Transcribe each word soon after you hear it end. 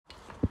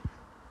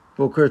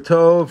Boker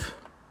Tov.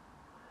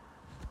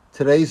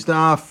 Today's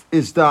daf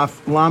is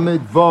daf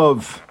Lamed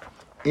Vov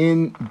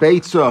in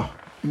Beitza.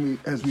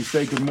 As we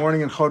say, good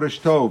morning and Chodesh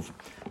Tov.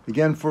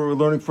 Again, we're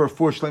learning for a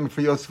four shleim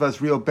for Yosef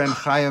Azriel ben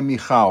Chaya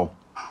Michal.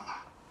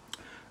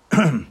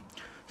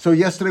 So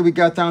yesterday we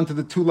got down to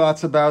the two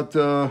lots about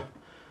a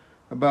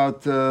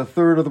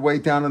third of the way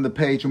down on the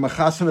page.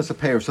 Umachasan is a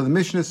pair. So the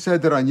Mishnah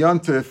said that on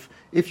Yontif,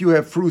 if you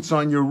have fruits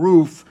on your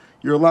roof,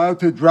 you're allowed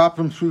to drop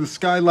them through the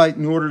skylight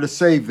in order to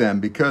save them,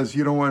 because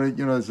you don't want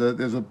to.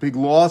 There's a big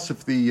loss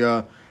if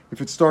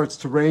it starts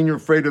to rain. You're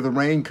afraid of the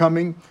rain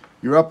coming.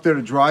 You're up there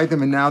to dry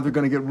them, and now they're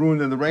going to get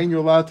ruined in the rain.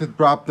 You're allowed to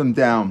drop them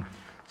down.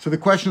 So the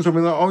questions are: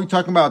 are we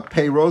talking about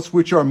peiros,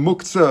 which are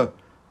muktzah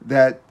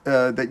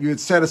that you had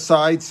set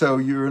aside, so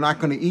you're not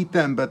going to eat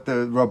them, but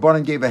the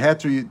Rabbanan gave a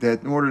heter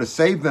that in order to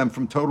save them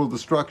from total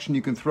destruction,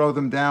 you can throw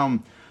them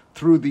down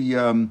through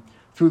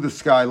the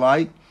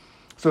skylight.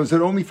 So is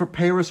it only for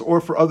peiros or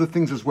for other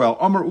things as well?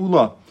 Amar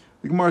Ula,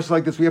 the Gemara is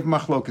like this: we have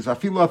machlokas.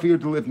 Afilu avir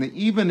delivna.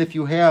 Even if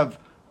you have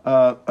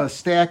a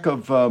stack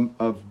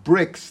of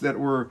bricks that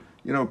were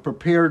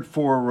prepared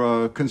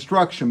for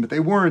construction, but they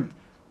weren't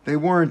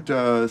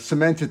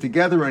cemented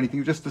together or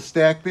anything, just a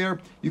stack there,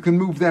 you can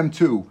move them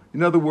too.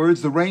 In other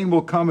words, the rain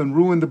will come and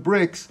ruin the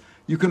bricks.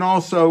 You can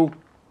also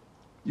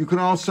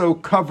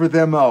cover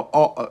them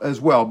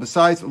as well.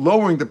 Besides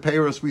lowering the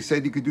peiros, we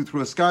said you could do through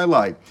a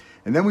skylight,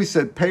 and then we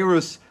said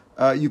peiros.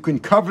 You can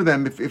cover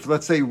them if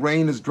let's say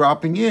rain is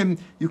dropping in.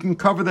 You can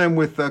cover them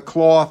with a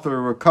cloth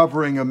or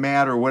covering a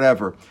mat or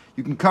whatever.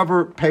 You can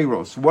cover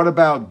peiros. What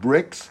about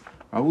bricks?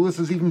 This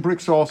is even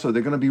bricks also.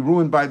 They're going to be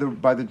ruined by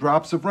the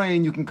drops of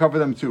rain. You can cover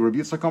them too. Rabbi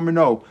Yitzchak Omer,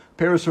 no.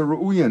 Peiros are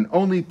ru'uyin.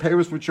 Only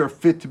peiros which are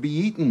fit to be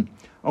eaten.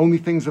 Only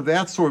things of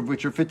that sort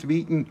which are fit to be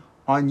eaten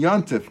on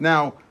Yontif.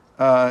 Now,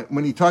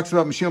 when he talks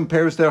about Mishim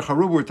peiros der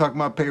charub, we're talking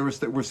about peiros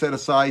that were set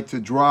aside to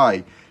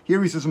dry.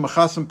 Here he says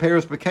Machasam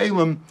peiros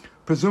bekalim,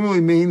 presumably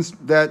means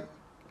that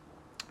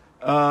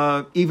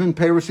even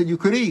peiros that you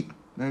could eat.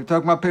 They're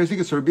talking about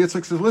peiros. So Rabbi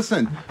Yitzchak says,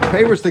 listen,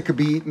 peiros that could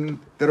be eaten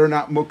that are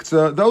not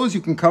muktzah, those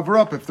you can cover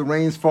up if the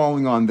rain's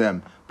falling on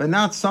them, but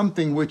not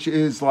something which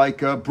is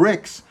like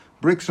bricks.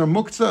 Bricks are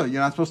muktzah.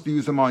 You're not supposed to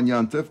use them on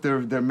Yontif.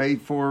 They're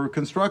made for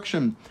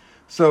construction.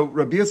 So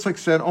Rabbi Yitzchak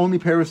said only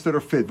peiros that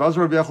are fit. Vaz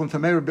Rabbi Yochanan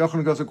Tamei. Rabbi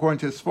Yochanan goes according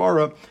to his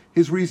svara.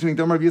 His reasoning.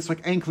 Dam Rabbi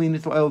Yitzchak enkli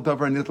nitl el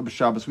davar nitl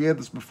b'Shabbos. We had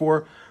this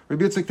before.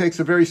 Rabbi Yitzchak takes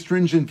a very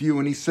stringent view,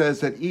 and he says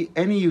that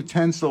any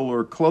utensil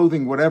or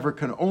clothing, whatever,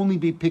 can only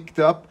be picked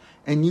up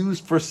and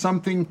used for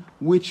something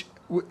which,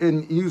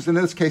 and used in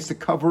this case to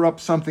cover up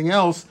something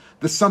else.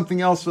 The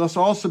something else must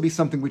also be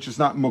something which is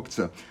not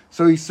muktzah.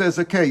 So he says,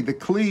 okay, the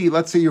kli,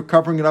 let's say you're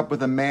covering it up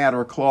with a mat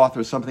or cloth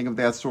or something of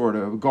that sort,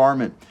 or a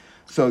garment.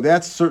 So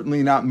that's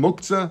certainly not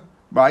muktzah,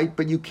 right?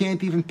 But you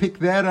can't even pick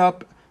that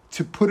up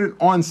to put it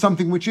on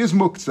something which is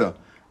muktzah.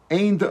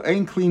 Ein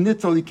kli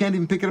nittel, you can't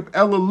even pick it up.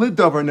 Ela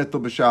lidavar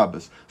nittel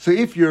b'Shabbos. So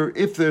if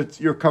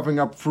you're covering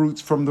up fruits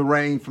from the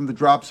rain, from the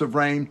drops of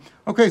rain,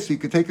 okay, so you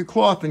could take a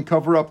cloth and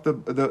cover up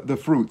the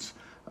fruits.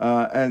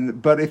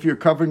 But if you're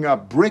covering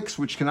up bricks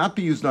which cannot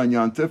be used on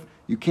Yontif,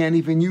 you can't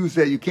even use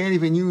that. You can't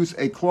even use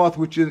a cloth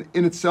which in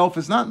itself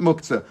is not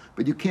muktzah,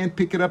 but you can't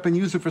pick it up and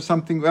use it for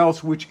something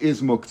else which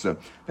is muktzah.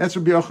 That's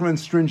Rabbi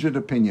Yochanan's stringent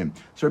opinion.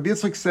 So Rabbi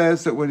Yitzchak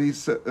says that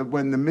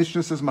when the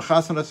Mishnah says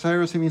machasan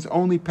aseros, he means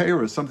only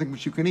peiros, something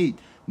which you can eat,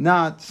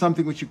 not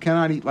something which you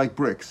cannot eat like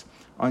bricks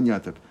on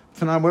Yontif.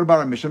 So now what about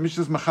our Mishnah?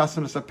 Mishnah says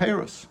machasan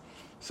aseros. It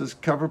says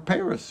cover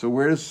peiros. So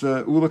where does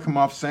Ula come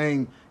off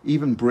saying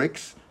even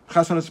bricks?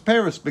 Chasanas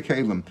peiros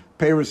bekalim.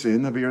 Peiros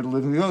in avir the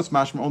living los.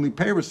 Mashma only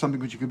peiros, something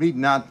which you could eat,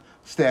 not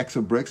stacks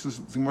of bricks.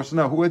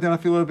 No, who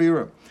identified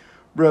avira?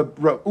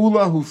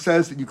 Ra'ula, who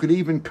says that you could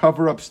even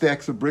cover up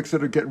stacks of bricks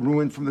that get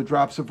ruined from the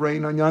drops of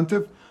rain on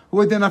Yontif.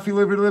 Who identified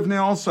avir livne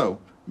also?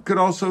 You could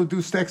also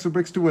do stacks of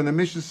bricks too. When the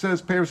Mishnah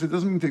says peiros, it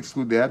doesn't mean to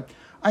exclude that.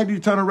 I do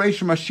ton of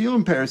ratio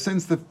mashilim peiros.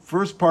 Since the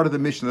first part of the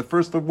Mishnah, the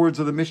first words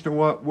of the Mishnah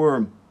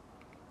were.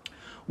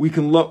 You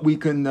can lower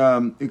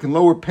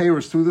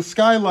peiros through the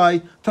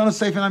skylight. Tana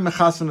seifenai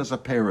mechasan as a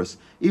peiros,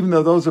 even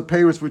though those are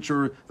peiros which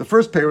are the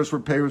first peiros were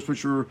peiros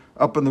which were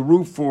up on the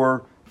roof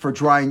for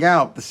drying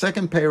out. The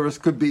second peiros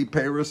could be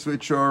peiros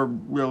which are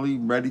really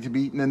ready to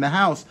be eaten in the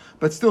house.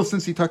 But still,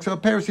 since he talks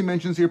about peiros, he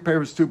mentions here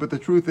peiros too. But the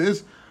truth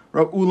is,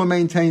 Ula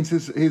maintains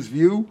his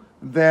view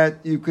that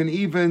you can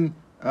even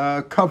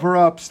cover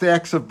up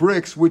stacks of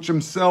bricks which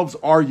themselves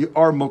are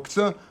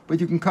muktzah,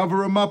 but you can cover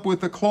them up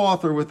with a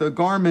cloth or with a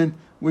garment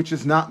which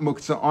is not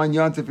muktzah on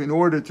Yontif in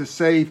order to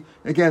save,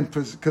 again,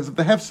 because of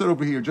the hefset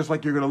over here, just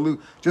like you're going to lose,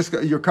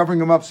 you're covering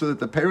them up so that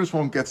the peiros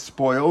won't get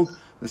spoiled.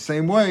 The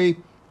same way,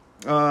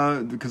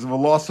 because of a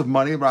loss of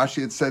money,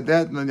 Rashi had said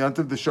that, and then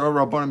Yontif, the Shar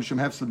Rabbanim Mishum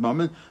hefset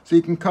moment, so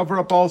you can cover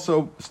up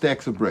also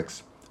stacks of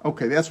bricks.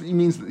 Okay, that's what he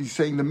means. He's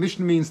saying the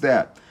Mishnah means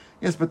that.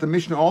 Yes, but the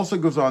Mishnah also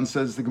goes on,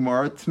 says the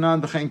Gemara,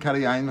 Tnan b'chein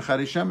karayayin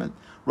v'charei shemen.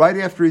 Right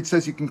after it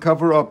says you can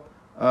cover up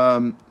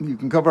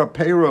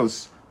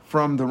peiros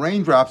from the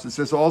raindrops, it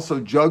says also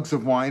jugs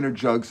of wine or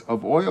jugs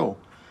of oil.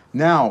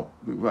 Now,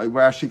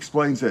 Rashi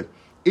explains it.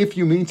 if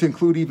you mean to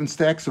include even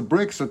stacks of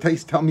bricks, so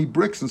tell me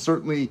bricks and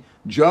certainly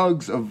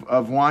jugs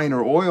of wine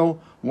or oil.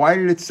 Why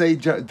did it say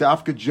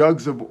dafka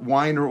jugs of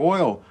wine or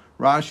oil?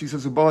 Rashi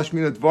says,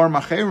 dvar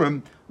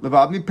macherim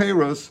levadni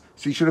peros.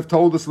 So you should have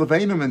told us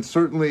levanim and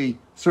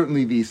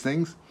certainly these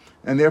things.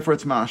 And therefore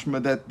it's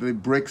mashma that the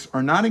bricks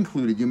are not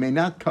included. You may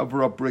not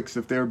cover up bricks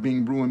if they're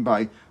being ruined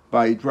by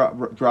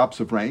drops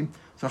of rain.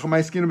 So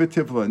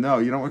no,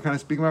 you know what we're kind of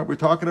speaking about? We're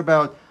talking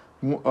about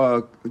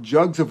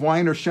jugs of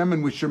wine or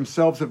shemen which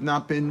themselves have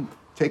not been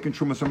taken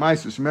trumas or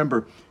maisus.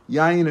 Remember,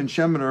 yayin and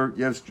shemen are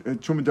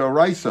truma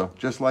d'oraisa,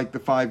 just like the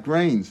 5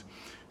 grains.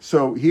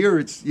 So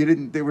here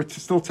they were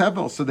still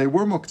tevel, so they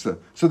were muktzah.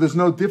 So there's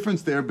no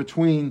difference there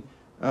between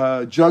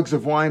jugs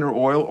of wine or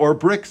oil or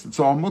bricks. It's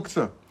all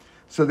muktzah.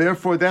 So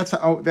therefore, that's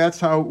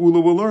how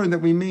Ula will learn that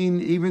we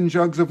mean even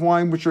jugs of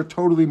wine which are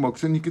totally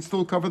muktzah, and you can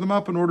still cover them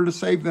up in order to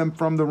save them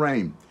from the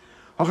rain.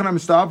 Hachanam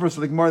Stavros,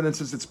 the Gemara then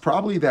says it's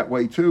probably that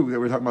way too, that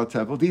we're talking about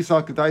tevel. If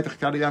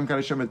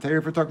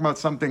we're talking about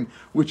something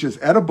which is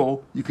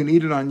edible, you can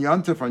eat it on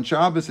Yontif, on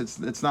Shabbos, it's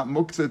not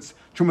muktzah, it's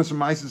Trumas and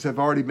Mises have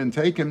already been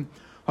taken.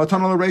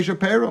 Hatanal Reisha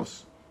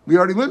Peros. We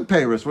already learned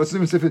Peros. What's the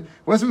difference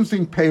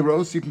between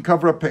Peros? You can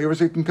cover up Peros,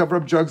 you can cover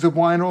up jugs of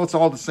wine, it's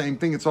all the same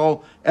thing, it's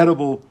all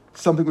edible,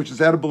 something which is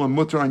edible and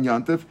mutter on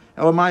Yontif.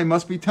 Elamai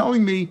must be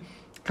telling me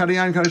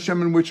Kadayan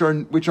Kadashemen which are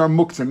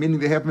muktzah, meaning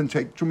they have been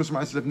taken, Trumas and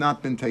Mises have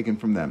not been taken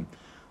from them.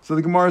 So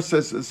the Gemara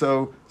says,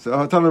 so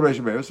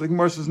the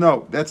Gemara says,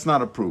 no, that's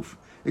not a proof.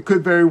 It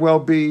could very well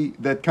be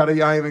that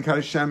Kadayayim and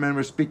Kadashemen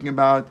were speaking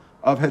about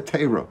of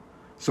Hetera.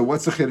 So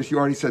what's the Chiddush? You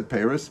already said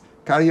Paris.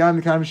 Kadayayim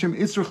and Kadashem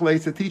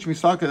Itzruch to teach me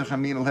Salka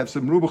will have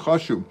some Ruba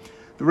Chashu.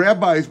 The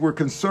rabbis were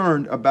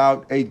concerned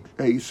about a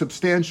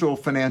substantial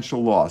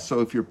financial loss. So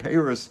if your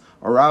Paris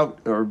are out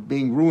or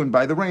being ruined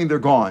by the rain, they're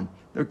gone.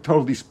 They're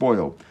totally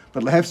spoiled.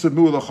 But if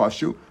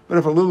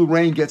a little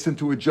rain gets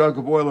into a jug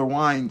of oil or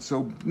wine,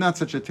 so not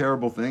such a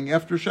terrible thing.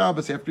 After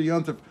Shabbos, after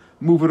Yontif,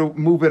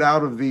 move it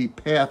out of the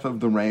path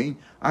of the rain.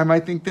 I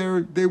might think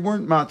they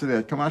weren't mad to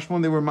that.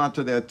 Kamashmon, they were mad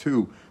to that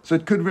too. So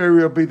it could very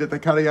well be that the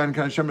Kadayan and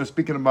Kadashem are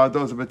speaking about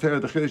those of Atera.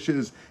 The Chiddush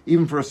is,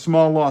 even for a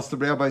small loss, the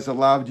rabbis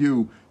allowed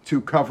you to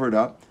cover it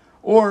up.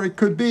 Or it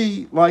could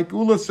be, like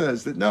Ula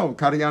says, that no,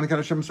 Kadayan and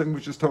Kadashem are saying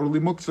which is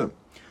totally muktzah.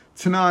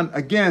 Tanan,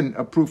 again,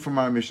 a proof from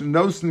our Mishnah.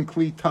 Nosen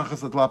kli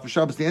tachas atlaf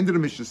Shabbos. The end of the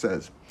Mishnah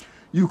says,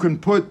 you can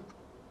put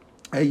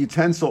a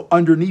utensil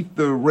underneath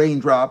the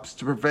raindrops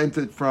to prevent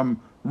it from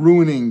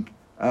ruining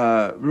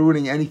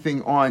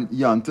anything on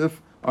Yontif,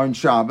 on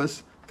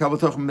Shabbos. And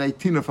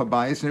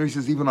here he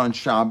says even on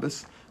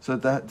Shabbos, so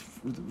that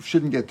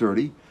shouldn't get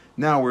dirty.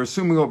 Now we're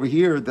assuming over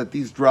here that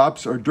these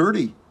drops are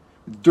dirty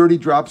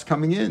drops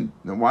coming in.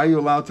 Now why are you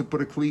allowed to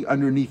put a kli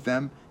underneath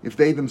them if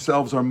they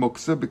themselves are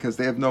muktzah because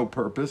they have no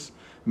purpose?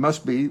 It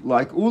must be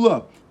like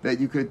Ula, that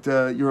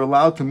you're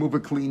allowed to move a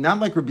kli, not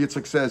like Rabbi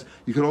Yitzchak says,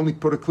 you can only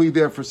put a kli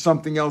there for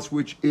something else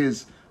which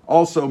is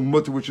also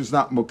mutter, which is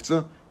not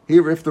muktzah.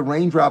 Here, if the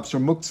raindrops are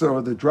muktzah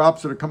or the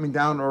drops that are coming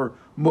down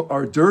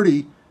are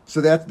dirty,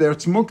 so that's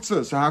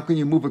muktzah. So how can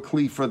you move a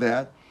kli for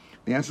that?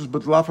 The answer is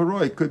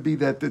b'tlafaroy. It could be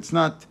that it's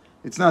not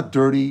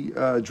dirty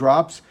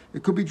drops.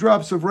 It could be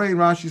drops of rain.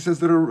 Rashi says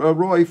that are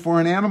roy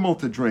for an animal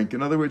to drink.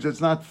 In other words, it's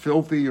not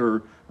filthy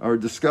or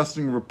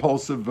disgusting,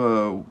 repulsive,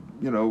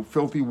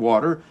 filthy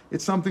water.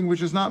 It's something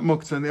which is not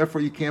muktzah, and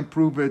therefore you can't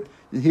prove it.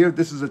 Here,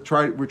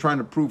 we're trying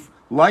to prove,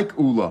 like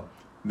Ula,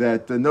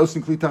 that the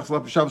nosin kli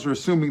tachas Shabbos are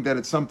assuming that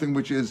it's something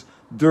which is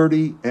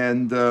dirty,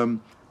 and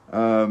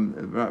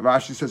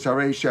Rashi says,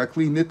 "Harei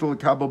shakli nitol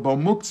kabel bo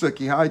muktzah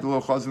ki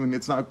haydelo chazim."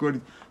 It's not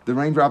good. The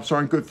raindrops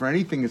aren't good for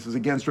anything. This is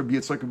against Rabbi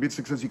Yitzchak. Rabbi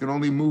Yitzchak says you can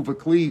only move a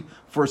kli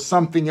for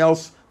something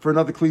else, for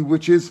another kli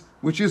which is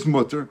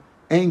mutter.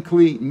 Ein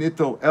kli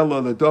nitol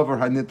ella ledover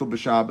hanitol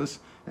b'Shabbos,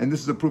 and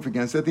this is a proof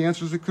against that. The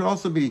answer is it could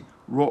also be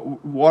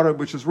water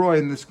which is roy,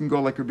 and this can go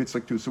like Rabbi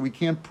Yitzchak too. So we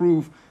can't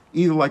prove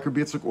either like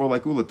Rabbi Yitzchak or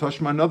like Ula.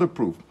 Tashma, another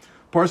proof.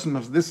 Parson,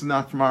 this is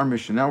not from our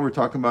mission. Now we're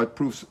talking about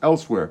proofs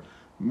elsewhere.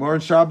 More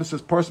in Shabbos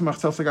says, Parson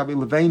machtel sagabi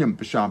levanim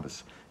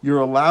b'Shabbos. You're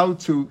allowed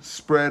to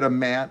spread a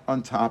mat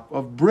on top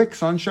of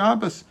bricks on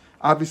Shabbos,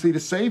 obviously to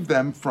save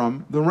them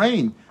from the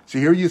rain. So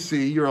here you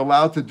see, you're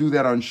allowed to do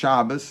that on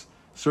Shabbos.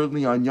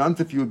 Certainly on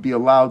Yontif you would be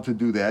allowed to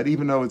do that,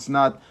 even though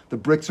the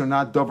bricks are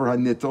not dover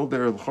hanitol,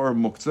 they're l'chor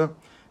muktzah,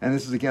 and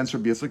this is against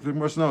Rabbi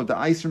Yitzchak. No, the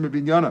Eisrim Rabbi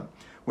Yonah.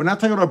 We're not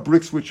talking about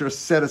bricks which are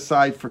set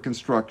aside for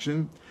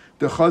construction.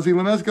 The chazi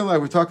lemezgalai,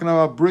 we're talking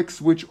about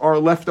bricks which are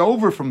left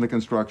over from the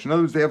construction. In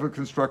other words, they have a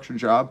construction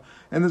job,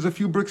 and there's a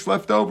few bricks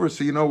left over.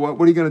 So you know what?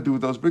 What are you going to do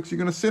with those bricks? You're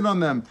going to sit on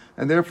them,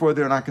 and therefore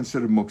they're not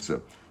considered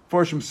muktzah.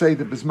 Farshim say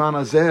that bisman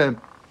hazeh,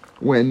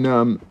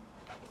 when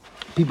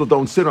people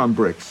don't sit on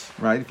bricks,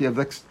 right? If you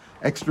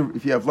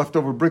have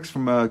leftover bricks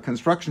from a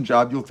construction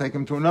job, you'll take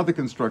them to another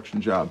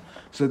construction job.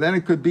 So then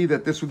it could be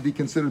that this would be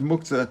considered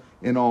muktzah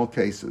in all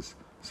cases.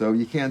 So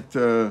you can't.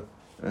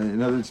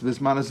 In other words,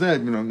 bisman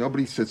hazeh,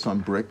 nobody sits on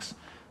bricks.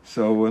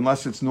 So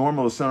unless it's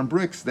normal to sit on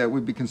bricks, that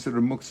would be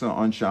considered muktzah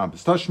on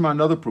Shabbos. Tashma,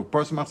 another proof.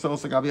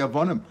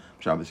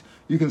 Shabbos.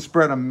 You can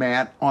spread a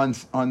mat on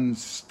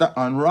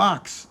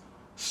rocks.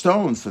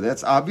 stones. So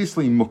that's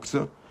obviously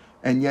muktzah.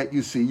 And yet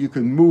you see, you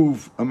can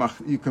move a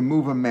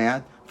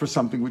mat for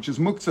something which is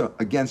muktzah.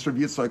 Against Rav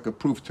Yitzchak, a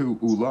proof to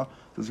Ula.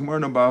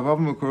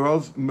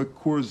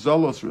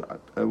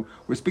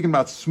 We're speaking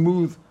about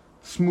smooth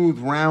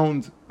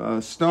round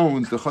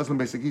stones, the chazlan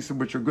basically,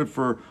 which are good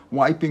for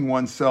wiping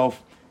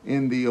oneself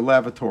in the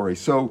lavatory.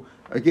 So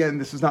again,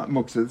 this is not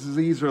muktzah.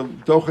 These are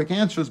dochik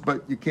answers,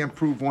 but you can't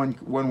prove one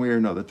way or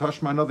another.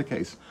 Tashma, another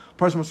case.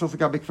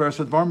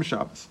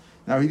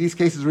 Now, these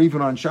cases are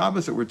even on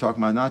Shabbos that we're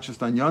talking about, not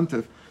just on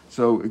Yontif.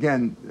 So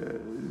again,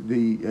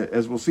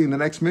 as we'll see in the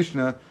next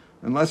Mishnah,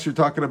 unless you're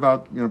talking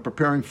about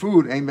preparing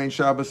food, ein bein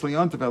Shabbos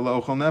li'Yontif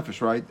ela ochel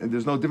nefesh, right? And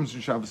there's no difference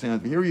in Shabbos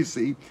and Yontif. Here you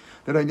see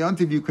that on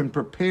Yontif you can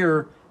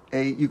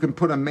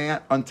put a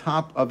mat on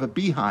top of a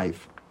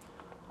beehive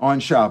on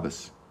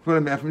Shabbos. Put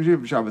a mat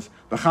from Shabbos.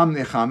 V'cham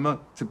nechama,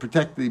 to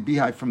protect the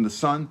beehive from the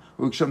sun.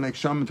 U'ksham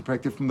nechsham, to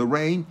protect it from the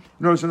rain.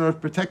 In order to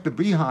protect the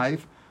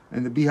beehive,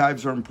 and the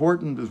beehives are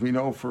important, as we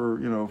know, for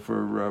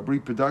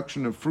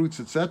reproduction of fruits,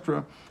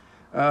 etc.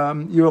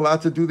 You're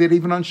allowed to do that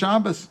even on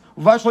Shabbos.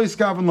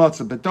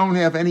 But don't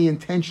have any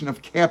intention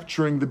of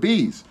capturing the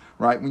bees,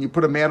 right? When you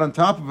put a mat on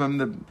top of them,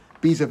 the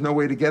bees have no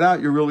way to get out.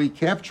 You're really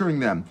capturing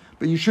them.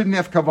 But you shouldn't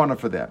have kavanah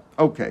for that.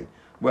 Okay,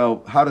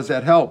 well, how does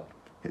that help?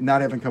 Not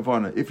having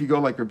kavanah. If you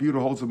go like Rabbi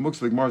Yehuda holds of Muktzah,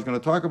 the Gemara is going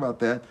to talk about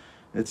that.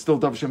 It's still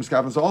Dav Shem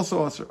Skav is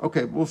also usher.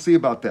 Okay, we'll see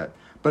about that.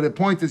 But the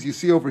point is, you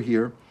see over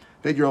here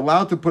that you're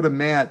allowed to put a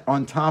mat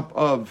on top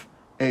of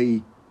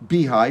a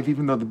beehive,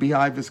 even though the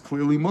beehive is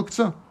clearly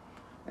muktzah.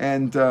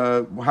 And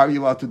how are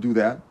you allowed to do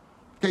that?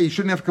 Okay, you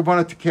shouldn't have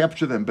kavanah to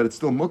capture them, but it's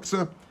still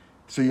muktzah.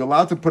 So you're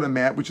allowed to put a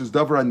mat, which is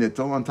davar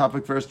anitel, on top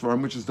of first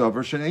form, which is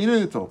davar shenein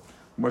anitel.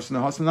 We're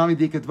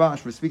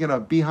speaking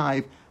of a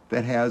beehive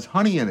that has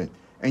honey in it,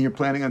 and you're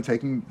planning on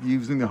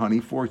using the honey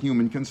for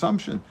human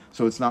consumption.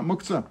 So it's not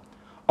muktzah.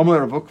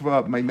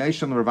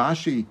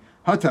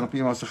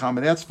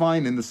 That's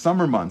fine in the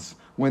summer months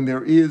when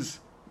there is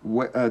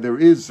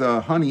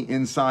honey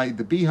inside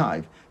the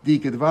beehive.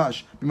 In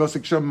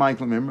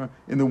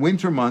the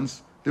winter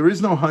months, there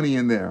is no honey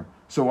in there.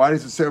 So why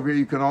does it say over here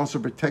you can also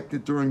protect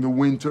it during the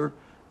winter?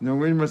 In the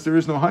winter months, there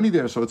is no honey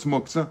there, so it's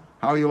muktzah.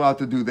 How are you allowed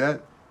to do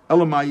that?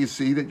 Elamai, you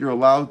see that you're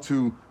allowed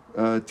to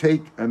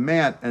take a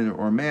mat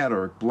or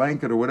a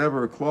blanket or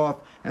whatever, a cloth,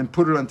 and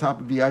put it on top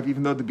of the beehive,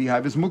 even though the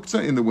beehive is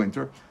muktzah in the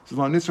winter.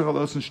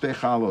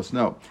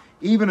 No.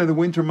 Even in the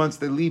winter months,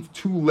 they leave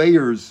 2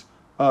 layers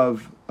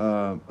of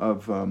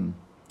dvash,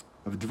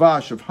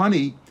 of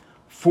honey,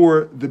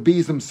 for the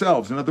bees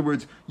themselves. In other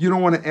words, you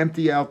don't want to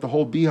empty out the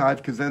whole beehive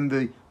because then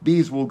the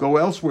bees will go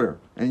elsewhere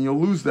and you'll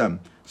lose them.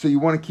 So you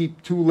want to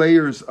keep 2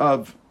 layers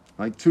of,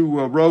 like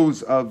 2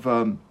 rows of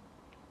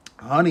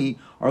honey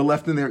are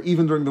left in there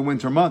even during the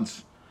winter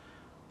months.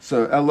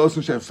 So El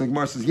Losun Shef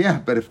Sigmar says, yeah,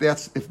 but if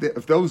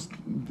those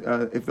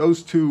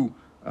 2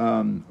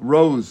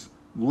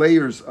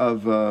 layers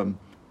of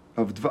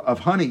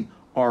honey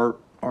are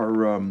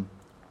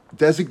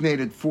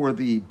designated for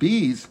the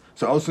bees,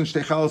 so Osun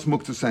Shtechalos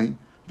Muktzah,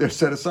 they're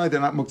set aside. They're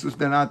not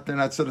muktzah. They're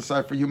not set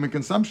aside for human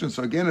consumption.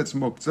 So again, it's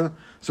muktzah.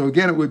 So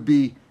again, it would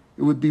be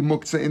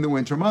muktzah in the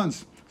winter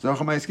months.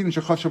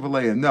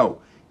 No,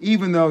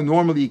 even though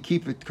normally you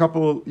keep a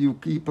couple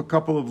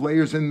of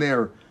layers in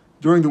there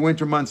during the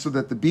winter months so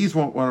that the bees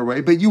won't run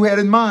away, but you had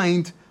in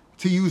mind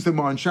to use them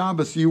on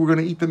Shabbos, so you were going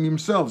to eat them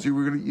yourselves.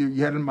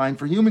 You had in mind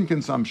for human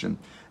consumption,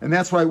 and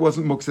that's why it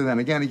wasn't muktzah then.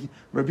 Again,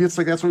 Rabbi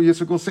Yitzchak, that's what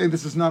Yitzchak will say.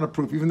 This is not a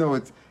proof, even though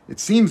it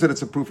seems that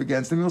it's a proof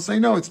against him. He'll say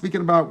no. It's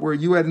speaking about where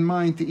you had in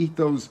mind to eat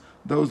those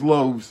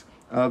loaves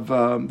of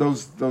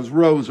those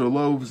rows or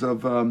loaves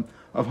of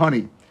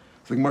honey.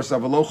 It's like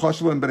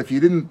but if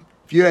you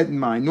had in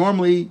mind,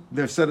 normally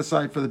they're set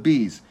aside for the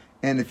bees,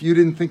 and if you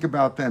didn't think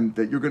about them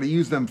that you're going to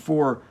use them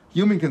for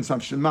human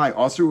consumption, my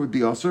osir would be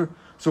osir.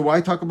 So why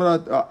talk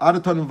about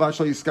Adatan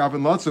Vashal Yiskav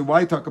and Lotza?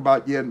 Why talk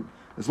about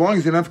as long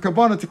as you don't have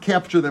kavanah to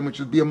capture them, which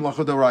would be a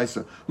melacha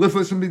d'oraisa?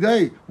 Liflis and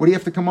bidei. What do you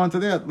have to come on to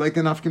that? Like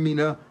an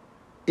afkamina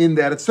in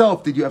that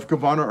itself. Did you have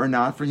kavanah or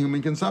not for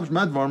human consumption?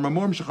 When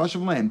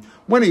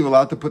are you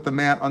allowed to put the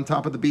mat on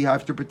top of the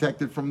beehive to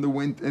protect it from the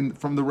wind and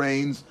from the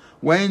rains?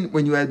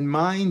 When you had in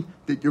mind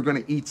that you're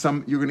going to eat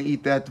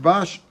that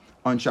dvash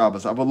on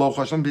Shabbos. You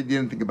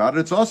didn't think about it.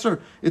 It's also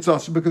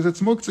because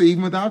it's muktzah,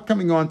 even without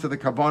coming on to the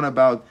kavanah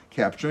about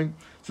capturing.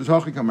 So it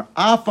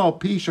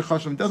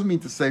doesn't mean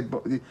to say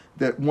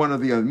that one or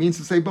the other. It means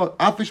to say both.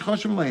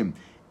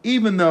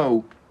 Even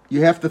though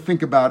you have to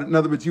think about it. In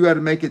other words, you had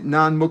to make it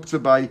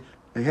non-muktzah by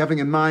having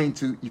in mind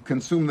to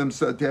consume them,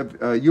 so to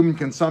have human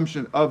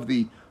consumption of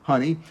the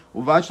honey.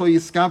 Still,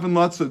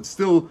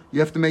 you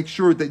have to make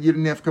sure that you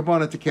didn't have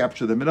kavanah to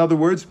capture them. In other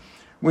words,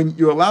 when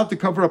you're allowed to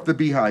cover up the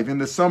beehive in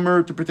the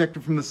summer to protect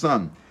it from the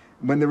sun,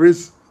 when there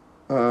is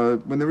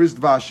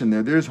dvash in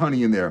there is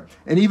honey in there,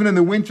 and even in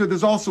the winter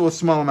there's also a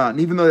small amount. And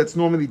even though it's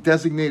normally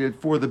designated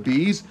for the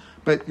bees,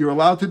 but you're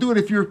allowed to do it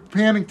if you're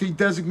planning to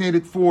designate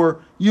it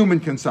for human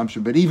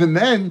consumption. But even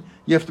then,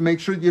 you have to make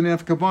sure you didn't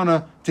have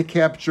kavanah to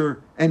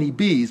capture any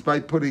bees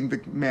by putting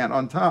the mat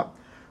on top.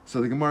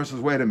 So the Gemara says,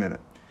 wait a minute.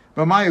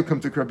 But Mayu come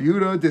to Rabbi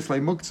Yehuda,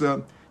 Dislay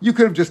Muktzah. You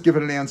could have just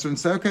given an answer and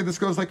said, okay, this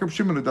goes like Rabbi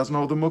Shimon, who doesn't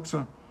hold the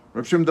Muktzah.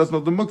 Rabbi Shimon doesn't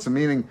hold the Muktzah,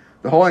 meaning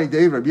the whole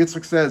idea, Rabbi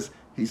Yitzchak says,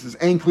 he says,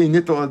 Ein kli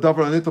nittel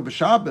adavar nittel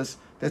b'Shabbos.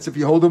 That's if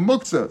you hold a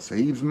Muktzah. So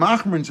he's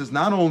machmer and says,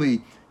 not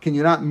only can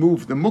you not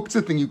move the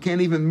Muktzah thing, you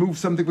can't even move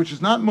something which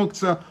is not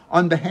Muktzah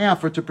on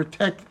behalf or to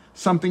protect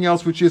something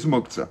else which is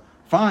Muktzah.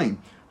 Fine.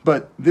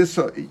 But this,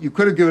 you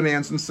could have given an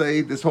answer and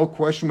say, this whole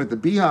question with the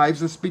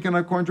beehives is speaking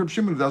according to Rabbi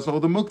Shimon, who does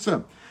hold the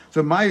Muktzah.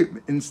 So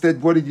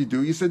instead, what did you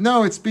do? You said,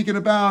 no, it's speaking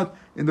about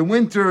in the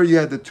winter, you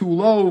had the 2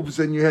 loaves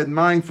and you had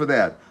 9 for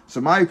that.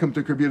 So you come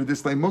to Kabir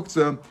Dislay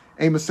Muktzah,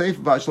 aim a safe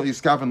vashal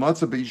yiskav and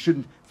lotzah, but you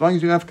shouldn't, as long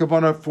as you don't have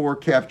kavanah for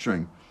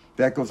capturing.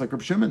 That goes like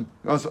Rabbi Shimon.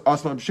 Also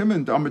Rabbi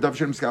Shimon, the Amar Dav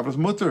Shem Skav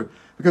mutter.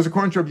 Because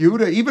according to Rabbi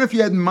Yehuda, even if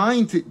you had in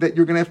mind that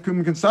you're going to have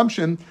human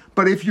consumption,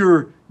 but if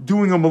you're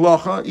doing a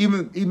malacha,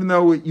 even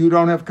though you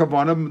don't have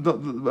kavanah,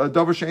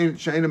 Davar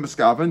Shein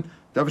Miskavan,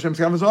 Davar Shem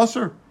Miskavan is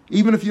also.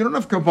 Even if you don't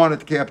have kavanah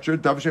to capture,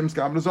 Davar Shem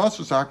Miskavan is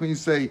also. So how can you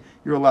say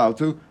you're allowed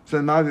to?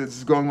 So now this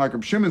is going like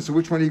Rabbi Shimon. So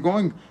which one are you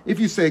going? If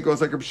you say it goes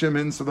like Rabbi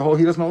Shimon, so the whole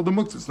he doesn't hold the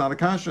muktzah. It's not a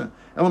kasha.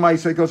 Elamai, you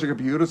say it goes like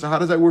Rabbi Yehuda. So how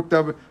does that work?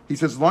 He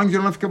says as long as you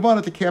don't have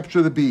kavanah to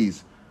capture the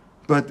bees.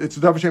 But it's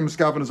Davar Shem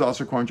Miskavan is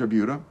also according to Rabbi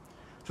Yehuda.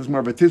 Says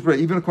more of a tizbra,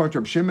 even according to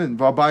Rabbi Shimon,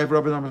 Rabbi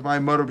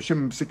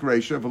Shimon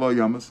Sikresha, V'lo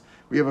Yamas.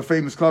 We have a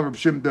famous club, Rabbi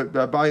Shimon,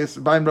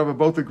 Abai and Rabbi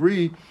both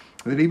agree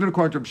that even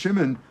according to Rabbi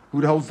Shimon,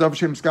 who holds Davar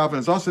Shem Miskavan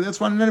is also, that's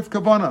one of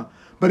Kavanah.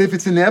 But if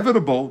it's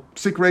inevitable,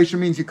 Sikresha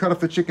means you cut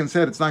off the chicken's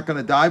head, it's not going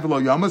to die, V'lo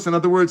Yamas. In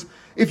other words,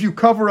 if you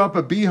cover up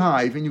a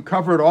beehive and you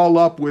cover it all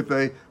up with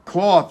a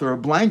cloth or a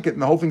blanket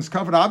and the whole thing's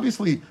covered,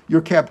 obviously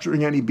you're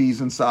capturing any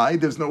bees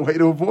inside. There's no way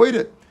to avoid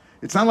it.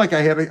 It's not like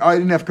I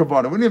didn't have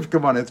kavanah. We didn't have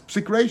kavanah. It's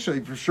psikresha.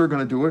 You're for sure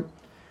going to do it.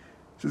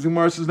 Says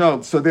Gemara says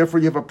no. So therefore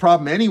you have a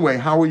problem anyway.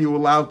 How are you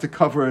allowed to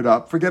cover it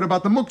up? Forget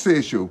about the muktzah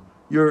issue.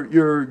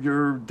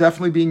 You're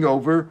definitely being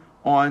over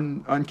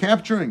on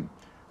capturing.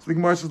 So the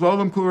Gemara says lo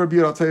lam kul Rabbi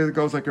Yehuda. I'll tell you it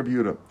goes like Rabbi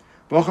Yehuda.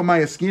 V'ocha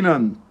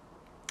mayaskinan.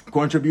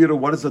 According to Rabbi Yehuda,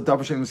 what is a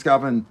Davar Shem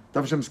Miskavan?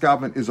 Davar Shem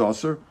Miskavan is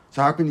also.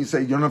 So how can you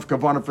say you don't have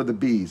kavanah for the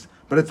bees?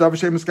 But it's Davar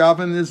Shem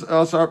Miskavan is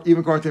also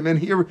even according to him. And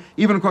here,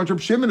 even according to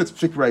Rabbi Shimon, it's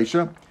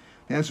psikresha.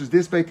 The answer is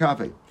this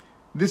Beikave.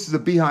 This is a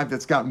beehive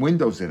that's got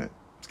windows in it.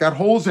 It's got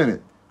holes in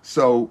it.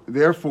 So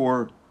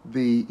therefore,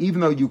 even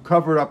though you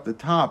cover up the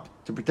top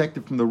to protect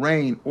it from the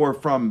rain or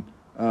from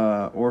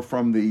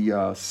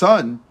the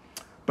sun,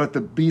 but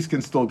the bees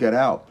can still get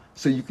out.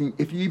 So you can,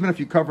 even if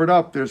you cover it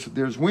up,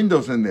 there's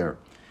windows in there,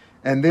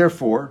 and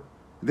therefore,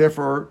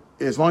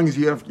 as long as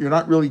you're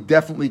not really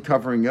definitely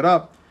covering it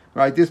up,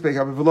 right? This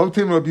Beikave.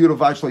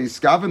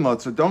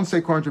 So don't say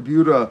according to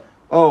Yehuda,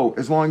 oh,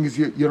 as long as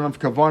you don't have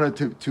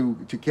kavanah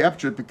to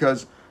capture it,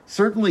 because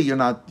certainly you're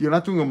not doing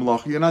a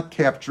malacha, you're not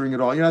capturing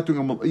it all, you're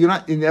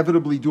not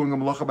inevitably doing a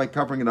malacha by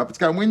covering it up. It's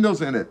got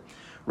windows in it.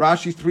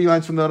 Rashi's 3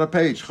 lines from the other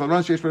page. No,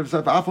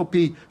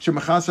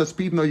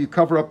 you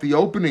cover up the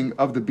opening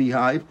of the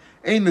beehive.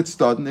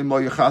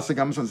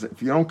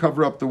 If you don't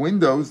cover up the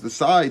windows, the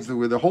sides,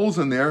 where the holes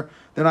in there,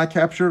 they're not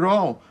captured at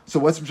all. So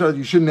what's the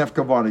you shouldn't have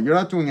kavanah. You're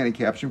not doing any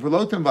capturing.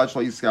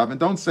 And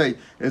don't say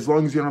as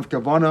long as you don't have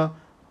kavanah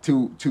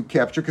to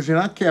capture, because you're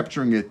not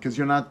capturing it, because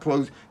you're not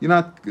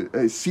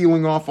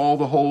sealing off all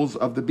the holes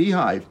of the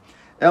beehive.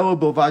 You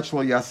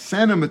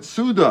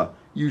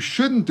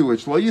shouldn't do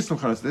it.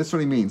 That's what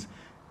he means.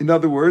 In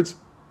other words,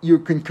 you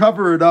can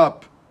cover it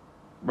up,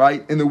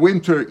 right, in the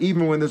winter,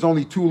 even when there's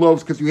only 2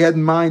 loaves, because you had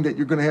in mind that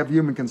you're going to have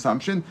human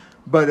consumption.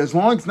 But as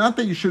long as, not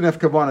that you shouldn't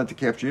have kavanah to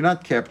capture, you're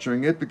not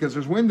capturing it because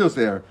there's windows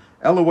there.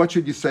 Ella, what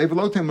should you say?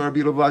 Ella,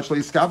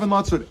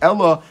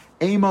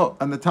 Ema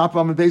on the top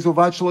of Amadezel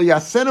Vachlo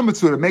Yasena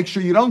Matsuda. Make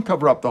sure you don't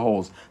cover up the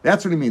holes.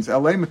 That's what he means.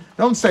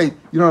 Don't say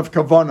you don't have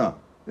kavanah,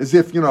 as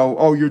if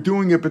you're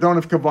doing it but don't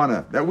have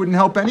kavanah. That wouldn't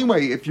help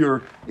anyway if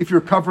you're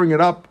covering it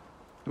up.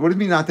 What do you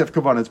mean not to have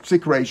kavanah? It's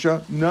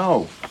psikresha.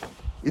 No,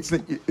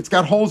 it's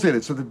got holes in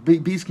it, so the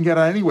bees can get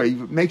out anyway.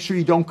 Make sure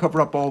you don't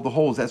cover up all the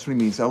holes. That's what he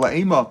means. Ela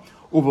Ema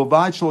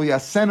Uvavachlo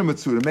Yasena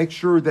Matsuda. Make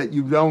sure that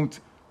you don't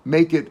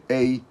make it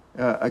a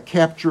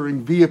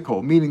capturing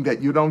vehicle, meaning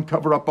that you don't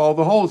cover up all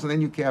the holes and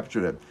then you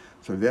capture it.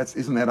 So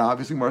isn't that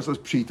obviously Mar says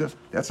pshita?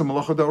 That's a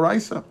malacha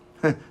d'oraisa.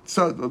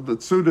 So the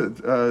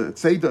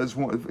tzeda is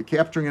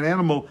capturing an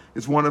animal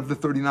is one of the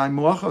 39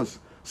 malachos.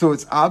 So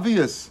it's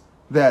obvious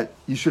that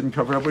you shouldn't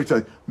cover it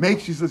up.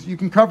 She says you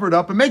can cover it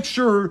up and make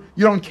sure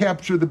you don't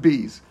capture the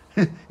bees.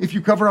 If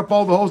you cover up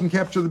all the holes and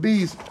capture the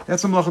bees,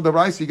 that's a malacha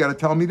d'oraisa. You got to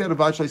tell me that.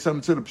 Avachlei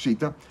some tzeda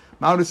pshita.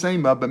 Ma'od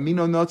seima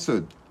b'mino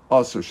notzud.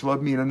 Also,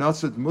 shalab mina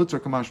natzud mutzar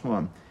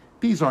kamashmalan.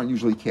 Bees aren't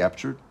usually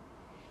captured.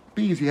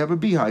 Bees, you have a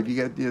beehive.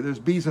 There's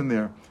bees in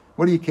there.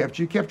 What do you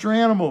capture? You capture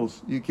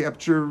animals. You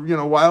capture,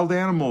 wild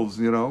animals.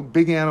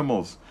 Big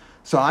animals.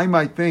 So I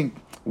might think,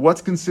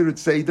 what's considered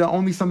Seder?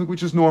 Only something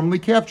which is normally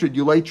captured.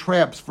 You lay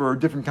traps for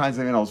different kinds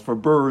of animals, for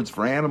birds,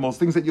 for animals,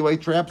 things that you lay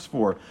traps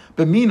for.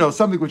 But Mino,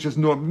 something which is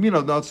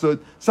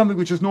something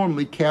which is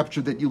normally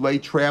captured that you lay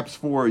traps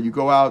for, you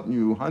go out and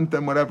you hunt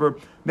them, whatever.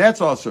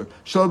 That's also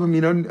Shalom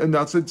Mino, and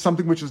that's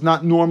something which is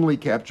not normally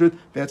captured.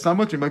 That's not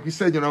much. Like we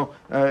said,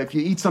 if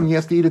you eat something, you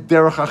have to eat it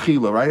derech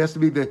achila, right? It has to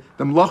be the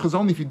melach is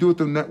only if you do it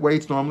the way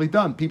it's normally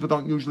done. People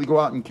don't usually go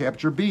out and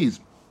capture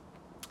bees.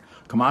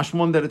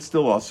 Kamashmon that it's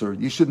still usher.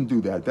 You shouldn't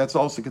do that. That's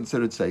also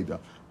considered Seder.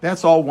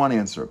 That's all one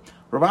answer.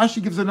 Rav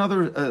Ashi gives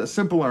another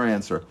simpler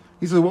answer.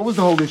 He says, what was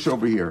the whole issue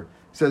over here?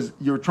 He says,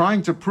 you're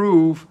trying to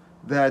prove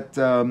that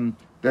that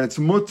it's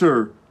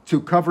mutter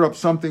to cover up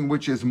something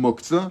which is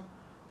muktzah,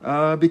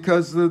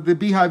 because the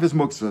beehive is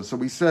muktzah. So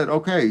we said,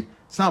 okay,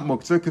 it's not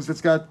muktzah because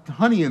it's got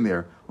honey in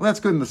there. Well, that's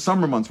good in the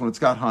summer months when it's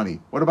got honey.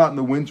 What about in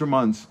the winter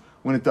months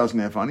when it doesn't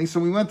have honey? So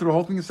we went through the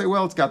whole thing and say,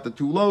 well, it's got the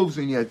 2 loaves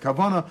and you had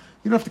kavana.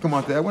 You don't have to come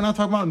on to that. We're not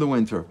talking about in the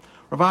winter.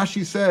 Rav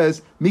Ashi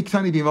says,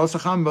 Miktani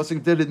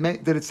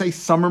b'mosacham, did it say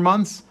summer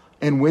months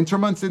and winter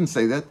months? It didn't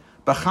say that.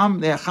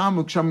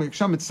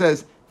 It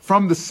says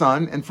from the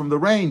sun and from the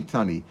rain,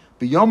 Tani.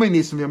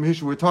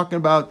 We're talking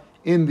about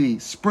in the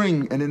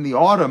spring and in the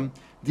autumn,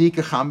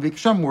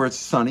 where it's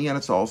sunny and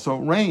it's also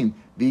rain.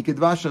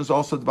 Is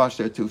also dvash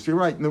there too. So you're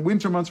right. In the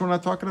winter months, we're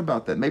not talking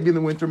about that. Maybe in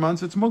the winter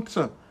months, it's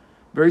muktzah.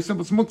 Very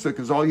simple, it's muktzah,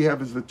 because all you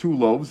have is the 2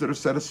 loaves that are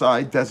set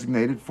aside,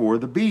 designated for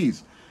the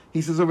bees.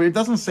 He says over here, it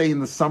doesn't say in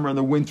the summer and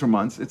the winter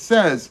months. It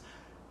says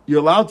you're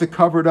allowed to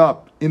cover it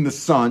up in the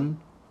sun,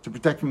 to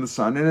protect from the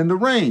sun, and in the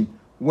rain.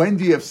 When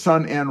do you have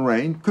sun and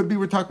rain? Could be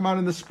we're talking about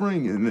in the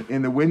spring.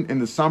 In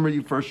the summer,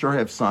 you for sure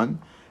have sun,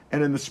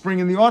 and in the spring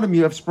and the autumn,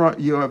 you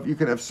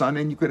could have sun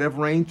and you could have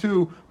rain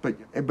too.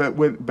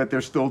 But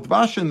there's still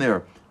dvash in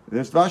there.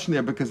 There's dvash in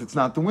there because it's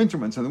not the winter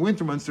months. In the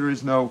winter months, there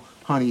is no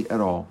honey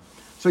at all.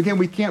 So again,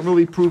 we can't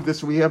really prove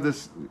this. We have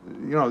this,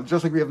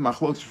 just like we have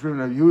Machlokes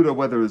Shmuel and Yehuda,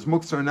 whether it's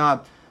muktzah or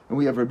not, and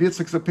we have Rabbi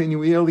Yitzchak's opinion.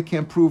 We really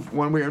can't prove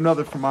one way or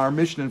another from our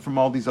Mishnah and from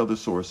all these other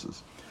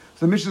sources.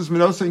 So the Mishnah is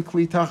Minosa and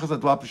Kli Tachas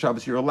Adlap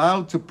Shabbos. You're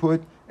allowed to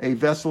put a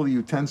vessel, a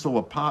utensil,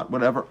 a pot,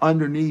 whatever,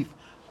 underneath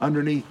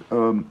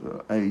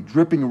a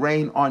dripping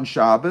rain on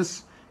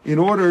Shabbos in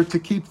order to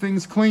keep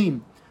things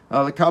clean.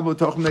 The Kabbalah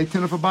Tochim they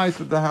tin of a bais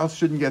that the house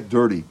shouldn't get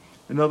dirty.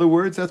 In other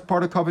words, that's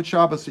part of Kavod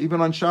Shabbos,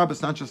 even on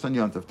Shabbos, not just on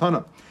Yom Tov.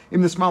 Tana.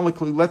 In the small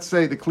kli, let's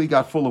say the kli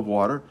got full of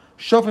water.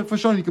 Shofet for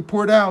shon, you could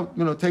pour it out.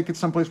 Take it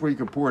someplace where you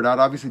could pour it out.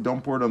 Obviously,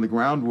 don't pour it on the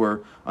ground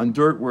on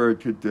dirt where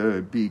it could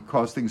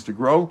cause things to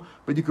grow.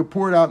 But you could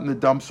pour it out in the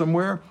dump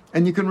somewhere,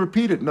 and you can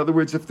repeat it. In other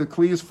words, if the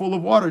kli is full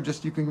of water,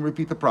 you can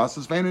repeat the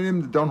process.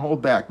 Don't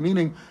hold back.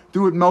 Meaning,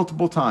 do it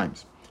multiple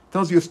times.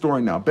 Tells you a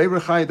story now.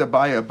 Be'rechai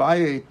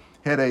Abaye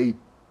had a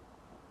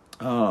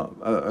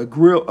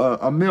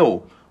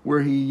mill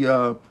where he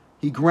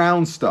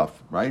ground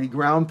stuff, right? He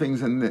ground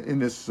things in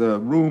this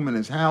room in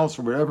his house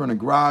or whatever, in a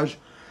garage.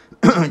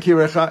 Rain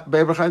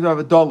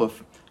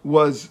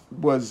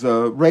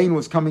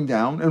was coming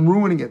down and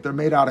ruining it. They're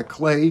made out of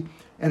clay,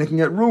 and it can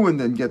get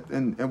ruined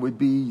and would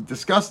be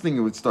disgusting.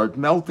 It would start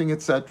melting,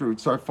 etc. It would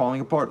start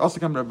falling apart. Also,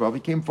 he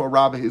came for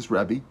Rabbi, his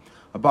Rebbe.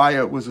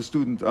 Abaya was a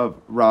student of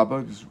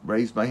Rabbi, was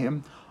raised by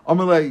him.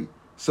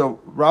 So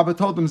Rabbi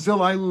told him, Zil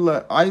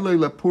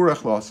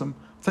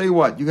tell you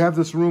what, you have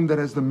this room that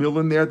has the mill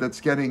in there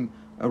that's getting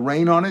a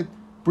rain on it.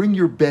 Bring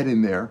your bed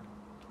in there.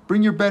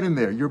 Your bed,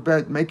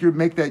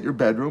 make that your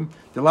bedroom.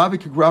 And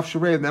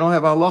then I'll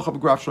have Allah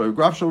of graf sharei.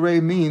 Graf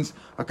sharei means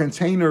a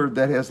container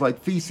that has like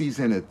feces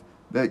in it.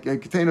 A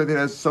container that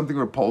has something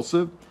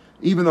repulsive.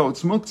 Even though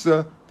it's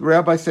muktzah, the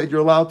rabbi said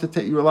you're allowed,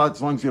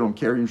 as long as you don't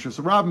carry in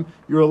Shus Rabbim,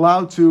 you're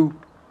allowed to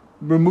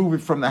remove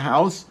it from the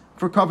house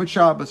for Kavod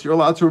Shabbos. You're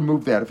allowed to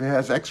remove that. If it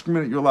has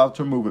excrement, you're allowed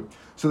to remove it.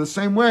 So the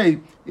same way,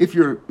 if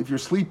you're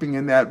sleeping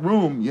in that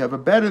room, you have a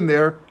bed in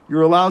there,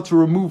 you're allowed to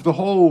remove the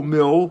whole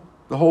mill,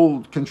 the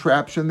whole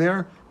contraption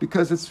there,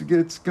 because it's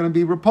going to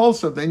be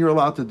repulsive. Then you're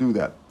allowed to do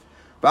that.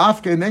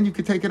 And then you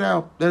can take it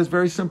out. That is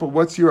very simple.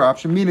 What's your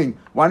option? Meaning,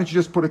 why don't you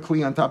just put a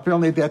kli on top?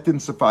 Apparently that didn't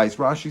suffice.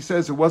 Rashi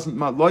says it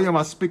wasn't If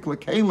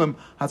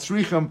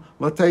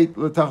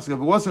it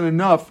wasn't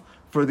enough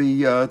for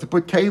to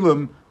put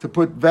kalim, to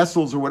put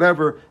vessels or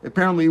whatever,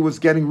 apparently it was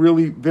getting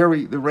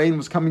the rain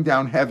was coming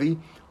down heavy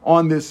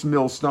on this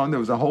millstone. There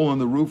was a hole in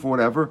the roof or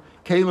whatever.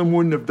 Kalim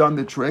wouldn't have done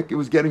the trick. It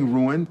was getting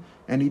ruined,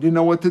 and he didn't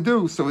know what to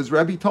do. So his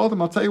Rebbe told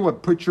him, I'll tell you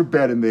what, put your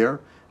bed in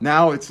there.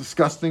 Now it's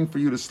disgusting for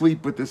you to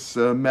sleep with this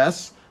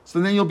mess. So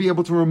then you'll be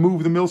able to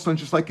remove the millstone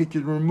just like you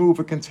could remove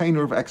a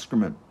container of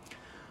excrement.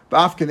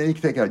 But then you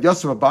can take it out.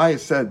 Yosef Abaye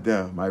said,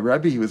 my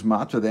Rebbe, he was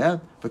mad to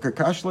that. But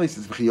Kakashla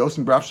says,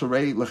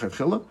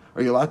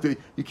 are you allowed to?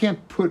 You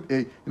can't put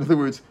in other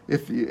words,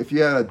 if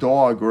you had a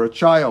dog or a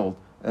child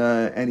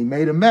and he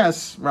made a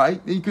mess,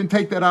 right? You can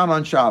take that out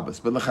on Shabbos.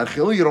 But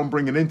l'chachila, you don't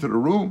bring it into the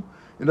room.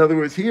 In other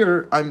words,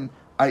 here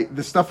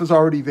the stuff is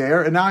already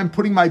there, and now I'm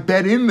putting my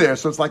bed in there,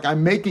 so it's like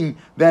I'm making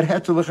that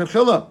het to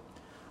l'chachila.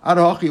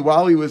 Adahachi,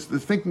 while he was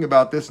thinking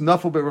about this,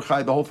 Nafal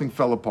Berachai, the whole thing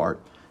fell apart.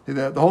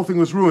 The whole thing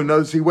was ruined.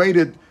 Notice he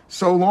waited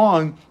so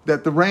long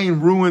that the rain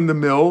ruined the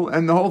mill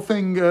and the whole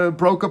thing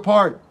broke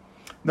apart.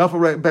 Omar,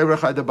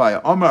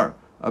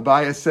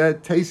 Abaya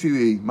said,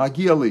 Tasili,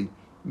 Magiali,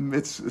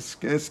 it's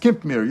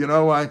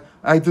skimpmir,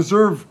 I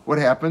deserve what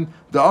happened.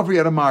 The Avri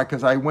Adamar,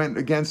 because I went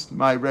against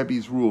my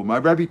Rebbe's rule. My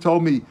Rebbe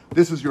told me,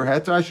 this is your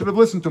heter, I should have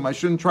listened to him. I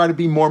shouldn't try to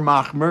be more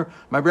machmer.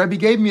 My Rebbe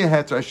gave me a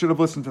heter, I should have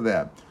listened to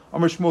that.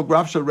 Amar Shmuel,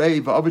 Grafsha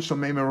Rei, Va'avit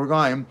Shalmei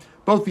Merogayim,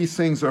 both these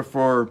things are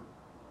for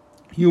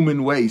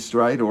human waste,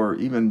 right? Or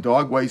even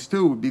dog waste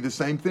too, would be the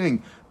same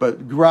thing.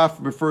 But graf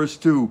refers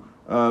to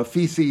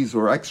feces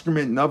or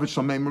excrement, and Avit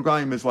Shalmei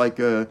Merogayim is like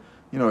a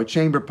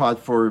chamber pot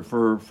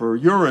for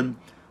urine.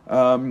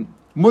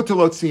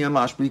 Mutalotzi and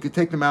lash, but you could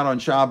take them out on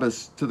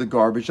Shabbos to the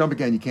garbage.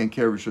 Again, you can't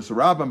carry Rishus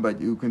Harabim, but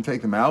you can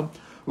take them out.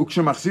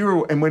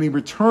 And when he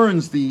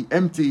returns the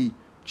empty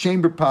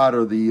chamber pot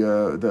or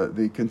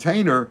the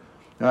container,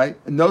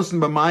 right? Nosen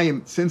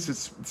b'mayim,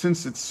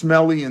 since it's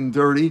smelly and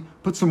dirty,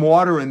 put some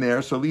water in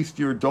there so at least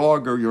your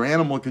dog or your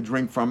animal could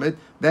drink from it.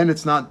 Then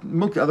it's not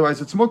muktzah.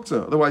 Otherwise, it's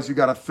muktzah. Otherwise, you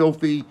got a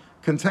filthy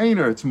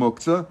container. It's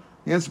muktzah.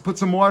 You have to put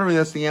some water in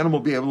there so the animal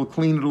will be able to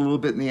clean it a little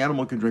bit and the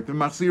animal can drink it.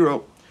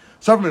 Machziro.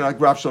 Something like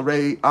Rav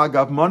Shalrei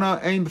Agav Mana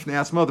Ein B'fnei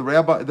Asma. The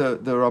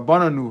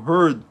Rabbanan who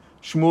heard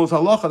Shmuel's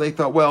halacha, they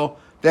thought, well,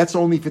 that's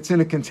only if it's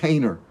in a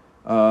container,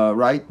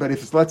 right? But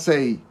if it's let's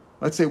say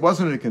it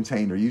wasn't in a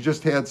container, you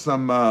just had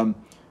some a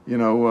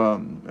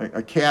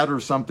cat or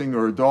something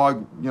or a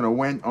dog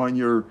went on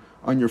your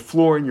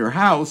floor in your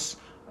house,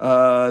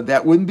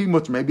 that wouldn't be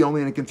much. Maybe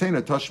only in a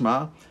container.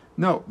 Tashma.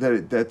 No,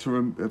 that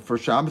for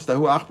Shabbos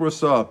Tahu Achbar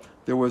saw.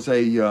 There was a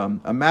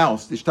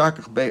mouse,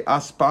 Ishtakach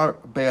be'aspar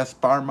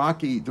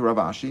maki de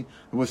Ravashi.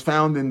 It was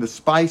found in the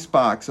spice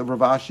box of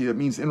Ravashi. That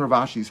means in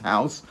Ravashi's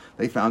house.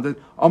 They found it.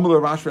 Amar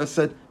Rav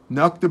said,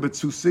 "Nakta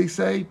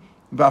betsusise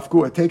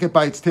vafkua." Take it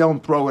by its tail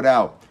and throw it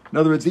out. In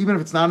other words, even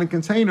if it's not in a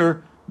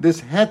container,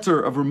 this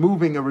heter of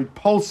removing a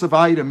repulsive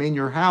item in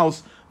your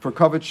house for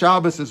Kavod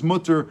Shabbos is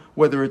mutter,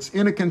 whether it's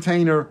in a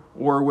container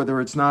or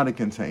whether it's not a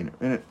container,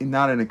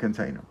 not in a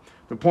container.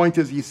 The point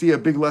is, you see a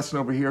big lesson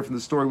over here from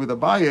the story with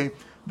Abaye,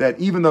 that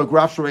even though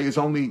Graf Sharei is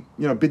only,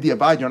 Bidi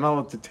Abad, you're not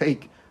allowed to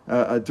take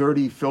a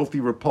dirty,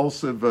 filthy,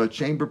 repulsive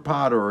chamber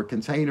pot or a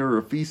container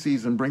or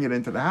feces and bring it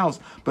into the house.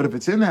 But if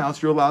it's in the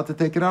house, you're allowed to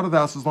take it out of the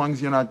house as long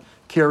as you're not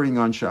carrying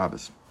on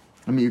Shabbos.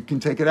 I mean, you can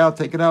take it out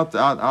to the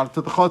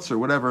chutz or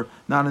whatever,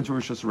 not into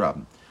Rishus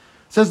Harabim.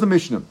 Says the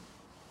Mishnah.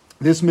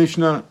 This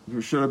Mishnah,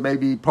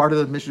 maybe part of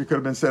the Mishnah could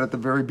have been said at the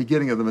very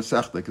beginning of the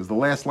Masechta, because the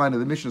last line of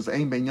the Mishnah is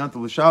Ein Ben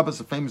Yantel L'Shabbos,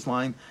 a famous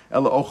line,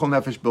 Ela Ochel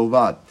Nefesh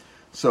Bilvad.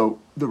 So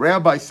the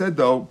rabbi said,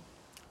 though,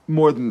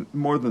 more than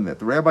that.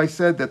 The rabbi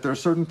said that there are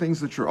certain things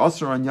that you're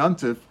usher on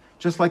Yantif,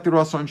 just like they're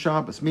usher on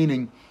Shabbos,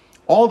 meaning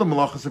all the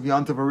malachas of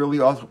Yantif are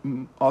really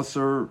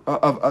usher,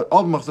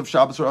 all the malachas of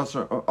Shabbos are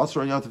usher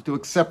on Yantif too,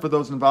 except for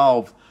those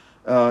involved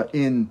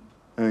in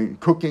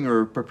cooking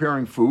or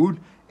preparing food.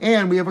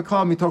 And we have a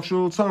klal mitoch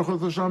shul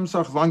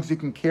tzarich, as long as you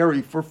can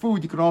carry for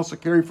food, you can also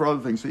carry for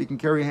other things. So you can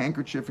carry a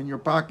handkerchief in your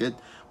pocket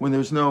when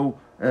there's no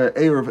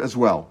erev as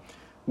well.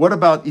 What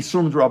about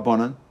Isur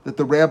M'Drabanan, that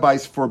the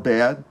rabbis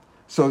forbade?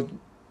 So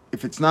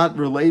if it's not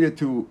related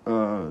to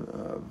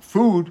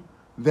food,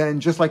 then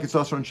just like it's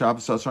Asr on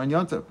Shabbos, Asr on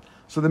Yontif.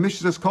 So the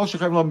Mishnah says, Kol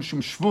Shechayv Lo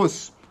Mishum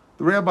Shvus,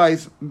 the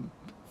rabbis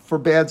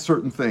forbade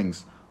certain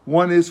things.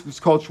 One is, it's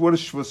called, what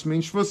does Shvus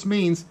mean? Shvus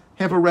means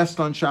have a rest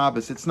on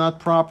Shabbos. It's not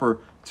proper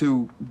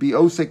to be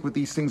osek with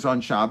these things on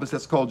Shabbos.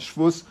 That's called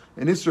Shvus,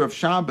 an Isser of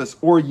Shabbos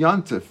or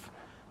Yontif,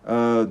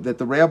 that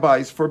the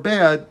rabbis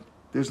forbade.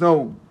 There's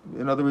no,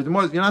 in other words,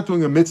 you're not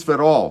doing a mitzvah at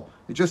all.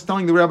 You're just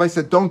telling the rabbi,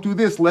 said, don't do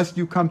this, lest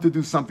you come to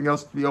do something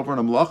else to be over on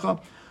a melacha.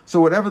 So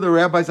whatever the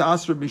rabbis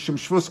asr mishum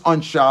shvus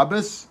on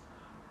Shabbos,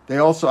 they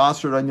also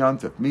asr on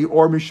Yontif.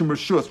 Or mishum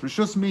rishus.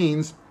 Rishus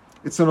means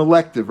it's an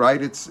elective, right?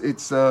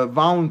 It's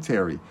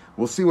voluntary.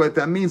 We'll see what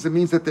that means. It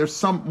means that there's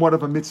somewhat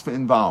of a mitzvah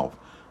involved.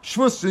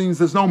 Shvus means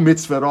there's no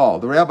mitzvah at all.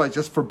 The rabbi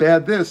just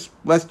forbade this,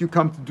 lest you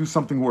come to do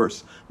something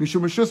worse.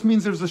 Mishum Rishus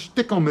means there's a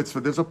shtickle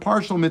mitzvah. There's a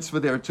partial mitzvah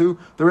there too.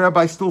 The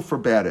rabbi still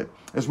forbade it.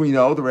 As we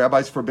know, the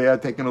rabbis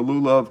forbade taking a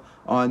lulav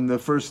on the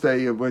first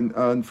day of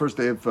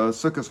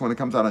Sukkot when it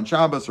comes out on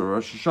Shabbos, or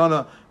Rosh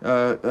Hashanah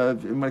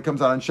when it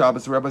comes out on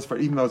Shabbos. The rabbis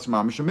forbade, even though it's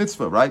mamish a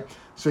mitzvah, right?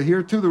 So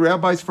here too, the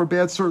rabbis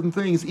forbade certain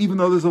things, even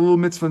though there's a little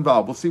mitzvah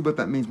involved. We'll see what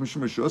that means.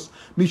 Mishum Rishus.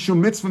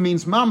 Mishum mitzvah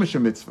means mamish a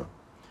mitzvah.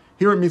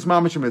 Here it means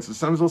mamash mitzvah.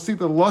 Sometimes we'll see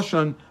the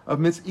lashon of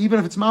mitzvah. Even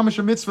if it's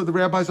mamash mitzvah, the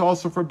rabbis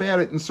also forbade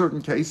it in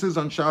certain cases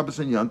on Shabbos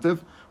and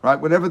Yontif. Right?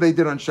 Whatever they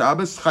did on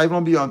Shabbos, chayv lo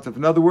b'yontif.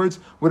 In other words,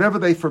 whatever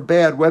they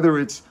forbade, whether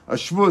it's a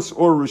shvus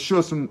or a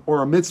rishus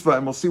or a mitzvah,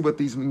 and we'll see what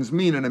these things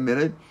mean in a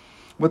minute.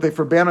 What they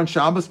forbade on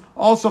Shabbos,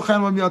 also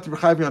chayv lo b'yontif,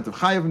 chayv yontif.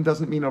 Chayv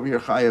doesn't mean over here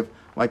chayv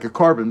like a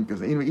carbon,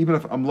 because even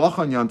if amlach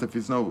on Yontif,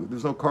 there's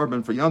no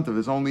carbon for Yontif.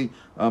 There's only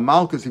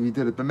malchus if you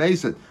did it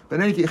b'meiset. But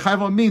in any case,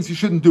 chayv means you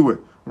shouldn't do it.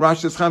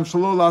 Rashi says,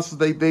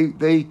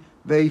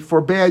 they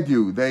forbade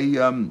you. They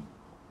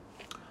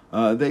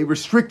They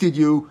restricted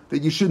you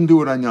that you shouldn't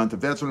do it on Yontif.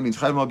 That's what it means.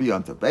 Chayv al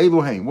b'Yontif.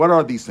 Eloheim. What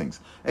are these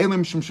things?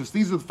 Elim shemshus.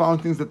 These are the following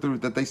things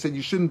that they said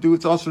you shouldn't do.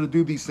 It's also to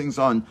do these things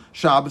on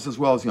Shabbos as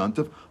well as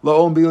Yontif.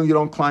 Lo'om b'Yontif. You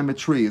don't climb a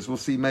tree. As we'll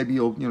see, maybe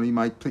you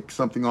might pick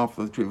something off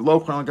of the tree.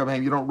 Lo chron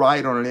gavheim. You don't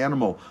ride on an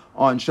animal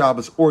on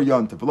Shabbos or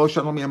Yontif. Lo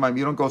shalom yamayim.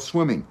 You don't go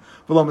swimming.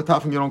 V'lo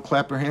matafim. You don't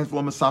clap your hands.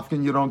 V'lo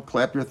masafkin. You don't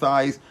clap your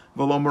thighs.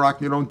 V'lo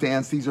marakin. You don't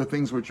dance. These are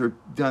things which are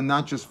done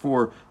not just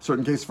for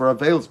certain cases for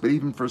avails, but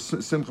even for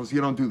simchas.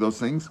 You don't do those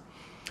things.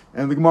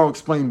 And the Gemara will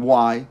explain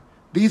why.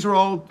 These are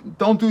all,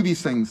 don't do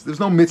these things. There's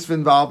no mitzvah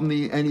involved in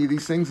any of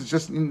these things. It's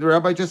just, the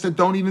rabbi just said,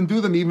 don't even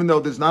do them, even though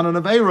there's not an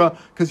Aveira,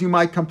 because you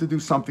might come to do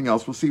something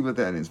else. We'll see what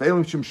that is.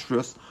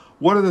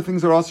 What are the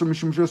things that are also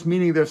Mishum Shrus,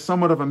 meaning there's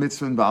somewhat of a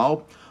mitzvah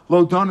involved?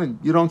 Lo donin,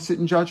 you don't sit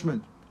in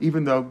judgment,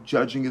 even though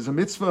judging is a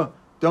mitzvah.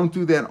 Don't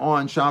do that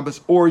on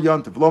Shabbos or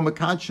Yontif. Lo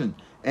makadshin,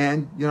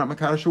 and you're not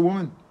makadosh a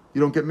woman.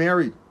 You don't get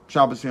married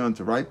Shabbos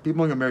Yontif, right? People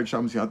don't get married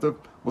Shabbos Yontif.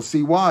 We'll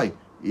see why.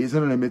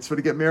 Isn't it a mitzvah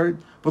to get married?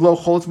 But lo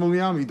cholz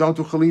mulyam, you don't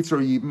do chalitza or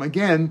yibam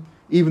again,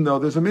 even though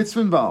there's a mitzvah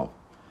involved.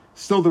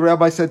 Still, the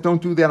rabbi said,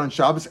 don't do that on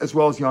Shabbos as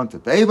well as Yontif.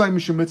 Eilai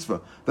mishum mitzvah.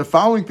 The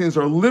following things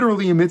are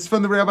literally a mitzvah,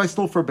 and the rabbi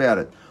still forbade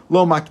it.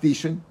 Lo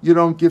makdishin, you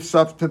don't give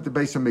substance to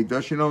Beis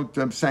Hamikdash. You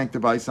don't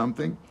sanctify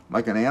something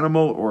like an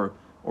animal or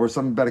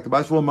something better.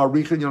 Lo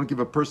marichin, you don't give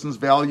a person's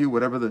value,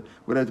 whatever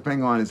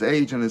depending on his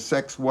age and his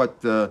sex,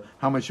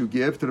 how much you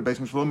give to the Beis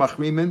Hamikdash. Lo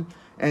machrimin.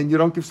 And you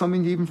don't give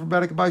something even for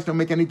Bedek Habayis. Don't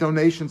make any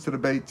donations to the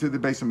Beis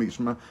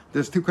Hamikdash.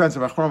 There's two kinds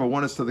of achrama.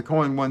 One is to the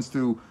Kohen, one's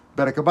to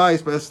Bedek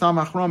Habayis. But the stam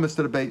achrama is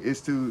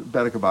to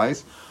Bedek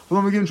Habayis.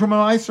 Well, then we give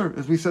Truma Meiser,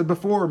 as we said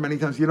before many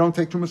times. You don't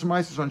take Truma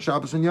Meiser on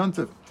Shabbos and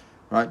Yontif,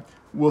 right?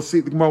 We'll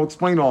see. The Gemara will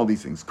explain all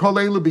these things. Kol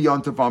Eila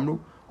b'Yontif Amru.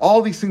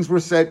 All these things were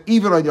said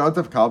even on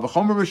Yontif. Kal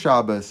v'chomer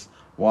b'Shabbos.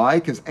 Why?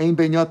 Because Ein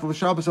Ben Yontif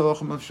l'Shabbos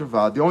Elochim of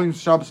Shabbat. The only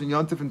Shabbos and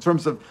Yontif in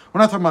terms of,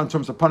 we're not talking about in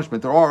terms of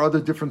punishment. There are other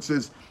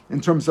differences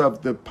in terms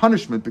of the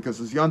punishment,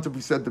 because as Yontif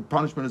we said the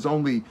punishment is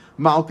only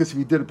Malchus if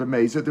you did it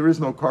b'Mezid. There is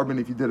no carbon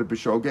if you did it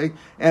b'Shogeg.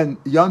 And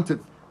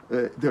Yontif,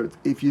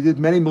 if you did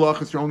many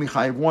malachas, you're only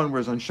chayiv one,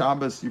 whereas on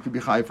Shabbos you could be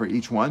chayiv for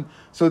each one.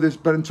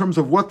 But in terms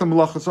of what the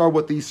malachas are,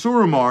 what the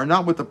isurim are,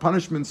 not what the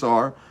punishments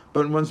are,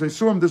 but when there's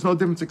isurim, there's no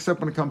difference except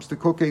when it comes to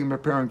cooking and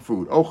preparing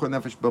food. Ocha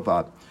nefesh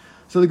bavad.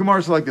 So the Gemara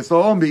is like this.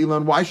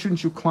 Why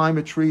shouldn't you climb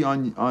a tree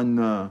on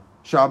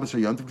Shabbos or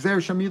Yontif?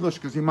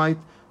 Because you might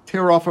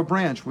tear off a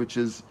branch, which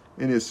is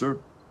an Isser,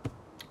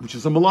 which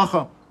is a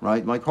malacha,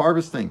 right? Like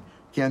harvesting.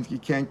 You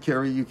can't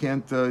Isur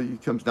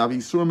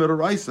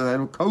Midaraisa,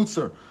 and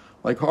Kotzer.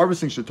 Like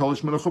harvesting,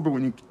 Shetolish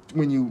Menachubber,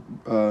 when you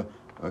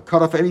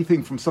cut off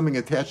anything from something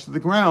attached to the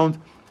ground,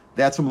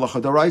 that's a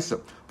malacha daraisa.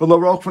 But lo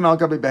roch v'nal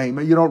gabe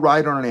behema, you don't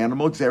ride on an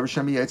animal,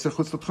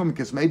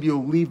 because maybe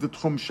you'll leave the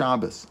Tchum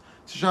Shabbos.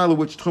 It's a shayla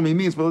which Tchumi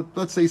means, but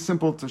let's say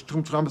simple,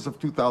 Tchum Shabbos of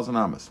 2,000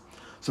 amas.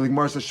 So the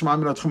Gemara says, Shema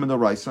Mina Tchumen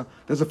D'Oraisa.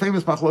 There's a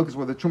famous machlokas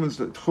where the Tchumen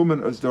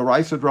is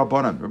D'Oraisa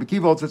D'Rabbanan. Rabbi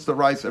Kiva holds it's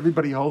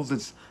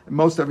D'Oraisa.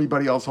 Most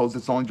everybody else holds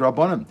it's only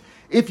D'Rabbanan.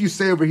 If you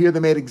say over here they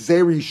made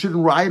Gzeira, you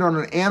shouldn't ride on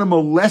an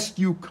animal lest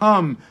you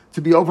come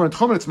to be over in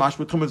Tchumen, it's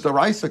mashma Tchumen is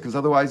D'Oraisa, because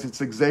otherwise it's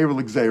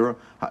Gzeira.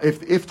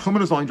 If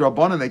Tchumen is only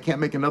D'Rabbanan, they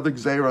can't make another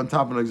Gzeira on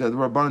top of an Gzeira. The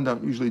Rabbanan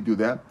don't usually do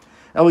that.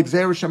 We're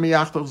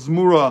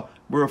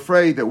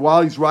afraid that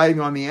while he's riding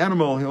on the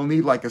animal, he'll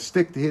need like a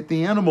stick to hit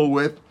the animal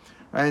with,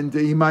 and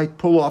he might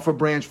pull off a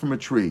branch from a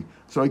tree.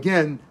 So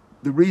again,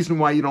 the reason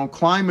why you don't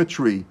climb a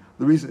tree,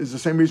 the reason is the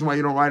same reason why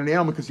you don't ride an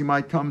animal, because you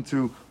might come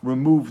to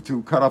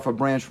cut off a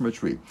branch from a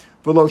tree.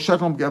 Below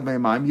Shetlam,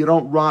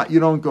 you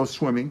don't go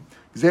swimming,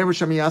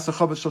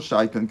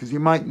 because you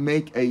might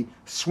make a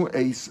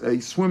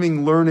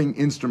swimming learning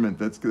instrument.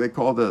 They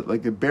call it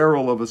like a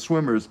barrel of a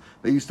swimmer's.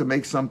 They used to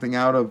make something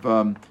out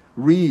of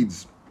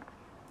reeds,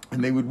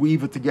 and they would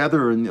weave it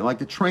together, and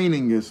like a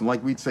training is,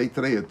 like we'd say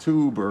today, a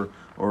tube or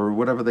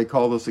whatever they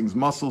call those things,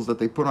 muscles that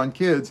they put on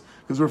kids,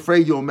 because we're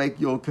afraid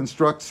you'll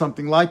construct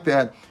something like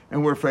that,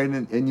 and we're afraid,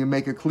 and you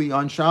make a kli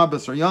on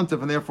Shabbos or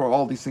Yontif, and therefore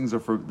all these things are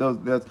for,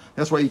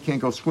 that's why you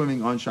can't go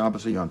swimming on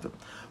Shabbos or Yontif.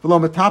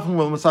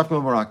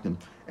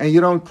 And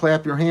you don't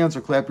clap your hands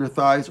or clap your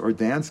thighs or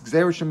dance.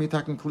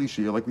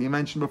 Like we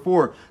mentioned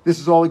before, this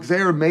is all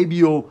Gzeira. Maybe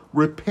you'll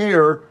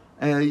repair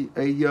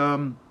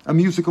a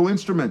musical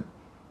instrument.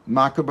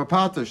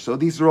 Makabapatish. So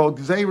these are all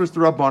Gzeiras to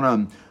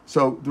Rabbanan.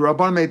 So the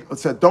Rabbanan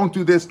said, don't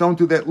do this, don't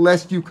do that,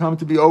 lest you come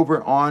to be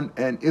over on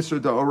an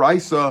Isser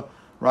D'Oraisa,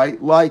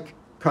 right? Like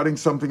cutting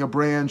something, a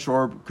branch,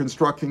 or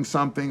constructing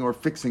something, or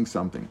fixing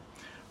something,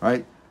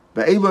 right?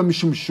 Be'ela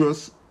mishum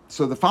shus.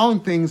 So the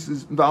following things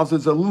involves a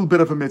little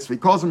bit of a mitzvah. He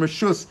calls them a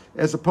shus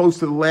as opposed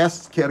to the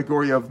last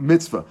category of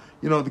mitzvah.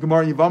 You know, the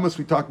Gemara Yevamos,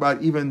 we talk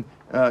about even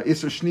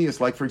Isser Shnius,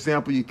 like for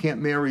example, you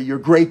can't marry your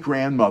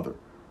great-grandmother.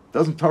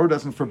 Torah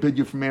doesn't forbid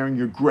you from marrying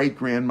your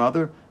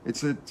great-grandmother.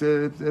 It's an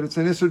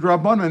Isser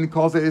D'Rabbanan, and he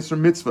calls it Isser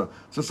Mitzvah.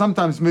 So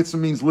sometimes mitzvah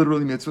means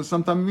literally mitzvah,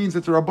 sometimes it means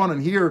it's a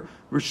Rabbanan. Here,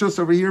 Rishus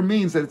over here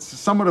means that it's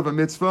somewhat of a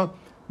mitzvah,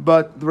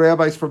 but the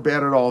rabbis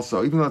forbade it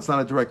also, even though it's not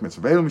a direct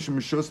mitzvah. Lo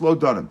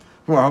danim.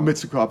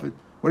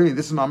 What do you mean?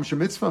 This is mamash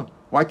mitzvah.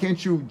 Why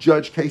can't you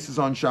judge cases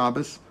on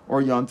Shabbos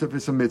or Yontif?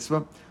 It's a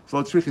mitzvah. So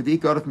let's read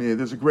the of me.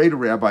 There's a greater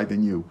rabbi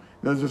than you.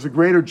 There's a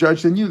greater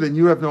judge than you. Then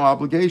you have no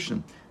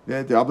obligation.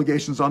 The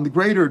obligation's on the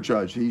greater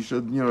judge. He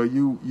should,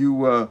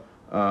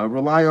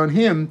 rely on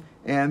him,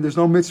 and there's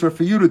no mitzvah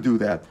for you to do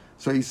that.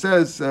 So he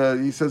says,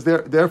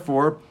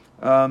 therefore,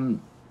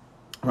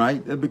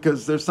 right?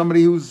 Because there's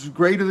somebody who's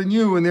greater than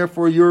you, and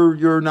therefore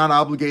you're not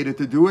obligated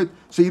to do it.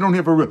 So you don't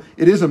have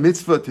it is a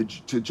mitzvah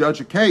to judge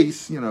a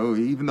case,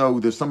 even though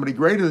there's somebody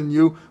greater than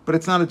you, but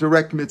it's not a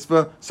direct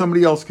mitzvah.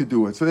 Somebody else could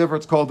do it. So therefore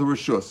it's called the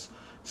reshus.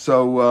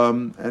 So,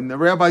 and the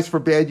rabbis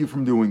forbade you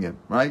from doing it,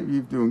 right?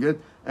 You're doing it.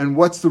 And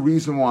what's the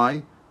reason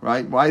why,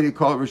 right? Why do you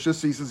call it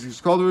reshus? He says he's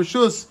called a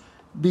reshus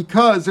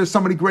because there's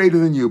somebody greater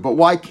than you. But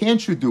why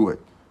can't you do it?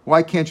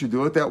 Why can't you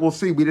do it? That we'll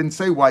see. We didn't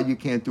say why you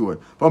can't do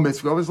it. And you're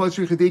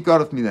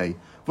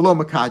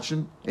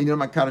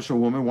Makadosh a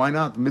woman. Why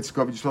not? The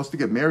mitzvah, you're supposed to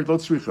get married.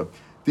 The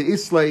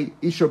Islay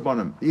Isha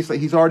Bonim.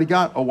 He's already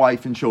got a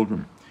wife and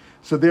children.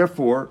 So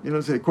therefore,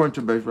 according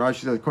to Rashi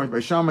says, according to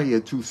Shammai, he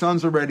had 2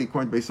 sons already.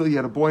 According to Basil, he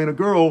had a boy and a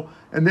girl,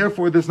 and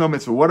therefore there's no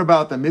mitzvah. What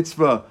about the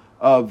mitzvah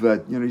of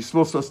you're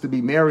supposed to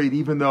be married,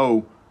 even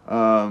though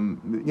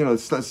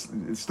it's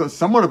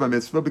somewhat of a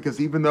mitzvah,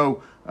 because even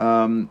though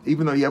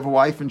you have a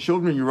wife and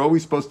children, you're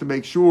always supposed to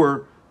make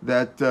sure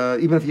that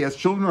even if he has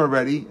children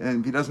already and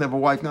if he doesn't have a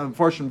wife, now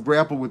unfortunately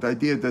grapple with the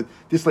idea that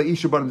this like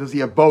Isha Banim, does he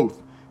have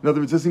both? In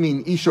other words, does he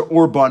mean Isha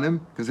or Banim?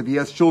 Because if he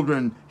has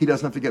children, he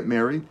doesn't have to get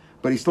married,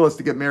 but he still has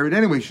to get married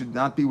anyway. He should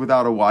not be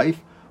without a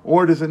wife.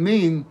 Or does it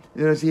mean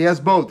he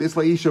has both? It's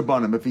like Isha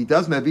Banim. If he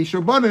doesn't have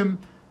Isha Banim,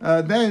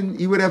 then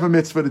he would have a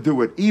mitzvah to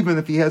do it. Even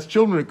if he has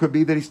children, it could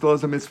be that he still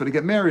has a mitzvah to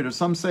get married. Or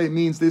some say it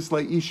means this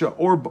like Isha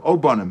or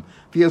Banim.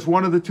 If he has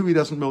one of the two, he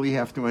doesn't really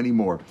have to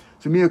anymore.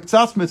 So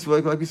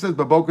mitzvah, like he says,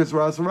 even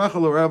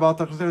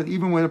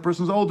when a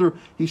person's older,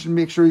 he should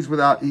make sure he's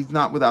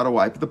not without a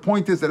wife. But the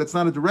point is that it's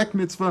not a direct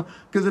mitzvah,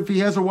 because if he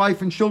has a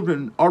wife and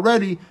children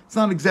already, it's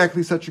not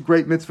exactly such a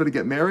great mitzvah to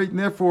get married, and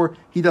therefore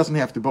he doesn't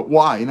have to. But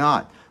why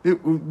not?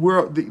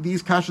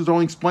 These kashas are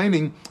only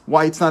explaining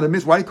why it's not a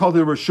mitzvah. Why do you call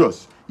it a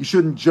reshus? You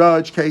shouldn't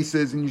judge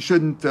cases, and you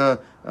shouldn't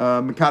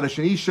mekadosh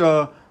an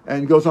isha,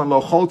 and goes on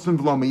lo chotzim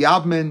v'lo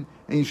miyabmin,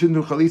 and you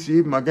shouldn't do chalitza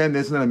even. Again,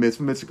 there's not a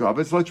mitzvah.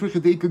 It's like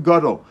shvichadika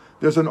gadol.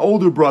 There's an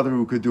older brother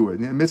who could do it.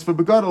 And mitzvah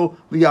begadol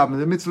liyabmin.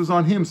 The mitzvah's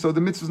on him, so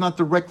the mitzvah's not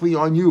directly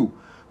on you.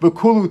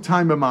 V'kulu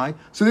time amai.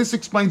 So this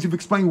explains. You've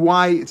explained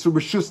why it's a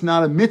reshus,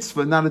 not a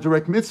mitzvah, not a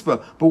direct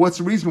mitzvah. But what's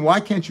the reason? Why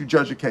can't you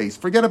judge a case?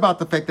 Forget about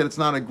the fact that it's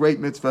not a great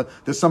mitzvah.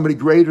 There's somebody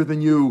greater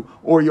than you,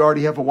 or you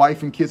already have a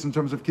wife and kids in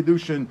terms of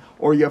kiddushin,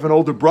 or you have an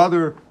older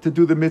brother to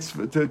do the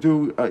mitzvah, to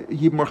do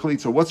yibum or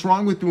chalitza. What's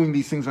wrong with doing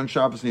these things on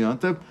Shabbos and Yom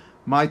Tov?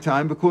 My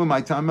time, because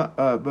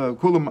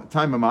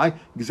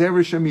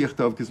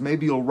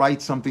maybe you'll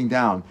write something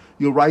down.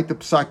 You'll write the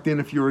psak din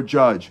if you're a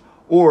judge.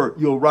 Or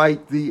you'll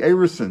write the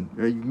erison.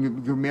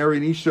 You can marry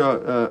an isha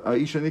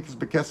nikas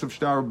bekesav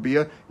shtar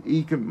bia.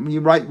 You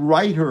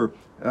write her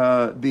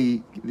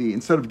the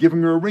instead of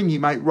giving her a ring, he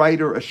might write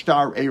her a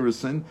shtar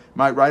erison.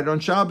 Might write it on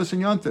Shabbos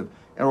and Yom Tov,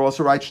 or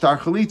also write shtar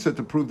chalitza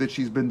to prove that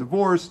she's been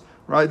divorced,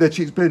 right? That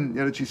she's been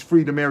that she's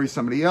free to marry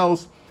somebody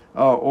else.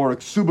 Or a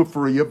ksuba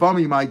for a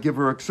yavam, you might give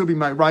her a ksuba, you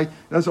might write.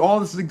 That's all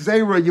this is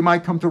gzeira, you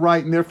might come to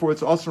write, and therefore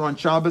it's also on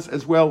Shabbos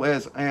as well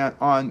as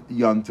on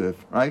Yom Tov,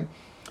 right?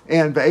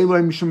 And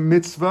ve'eloi mishum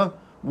mitzvah.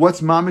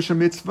 What's mamish a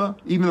mitzvah?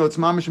 Even though it's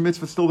mamish a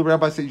mitzvah, still the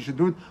rabbi said you should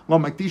do it. Lo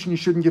makdishin, you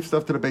shouldn't give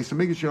stuff to the base of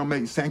mikdash. You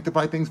don't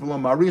sanctify things. V'lo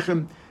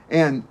marichim,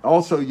 and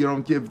also you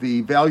don't give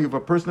the value of a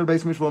person to the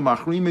base of mikdash. V'lo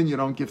machrimin, you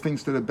don't give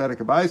things to the bedek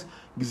habayis.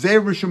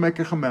 Gzeir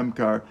rishumekach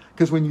hamemkar,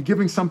 because when you're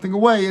giving something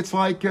away, it's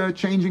like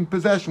changing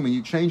possession. When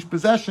you change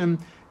possession,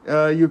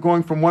 you're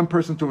going from one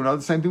person to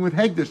another. Same thing with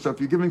Hegdish. So if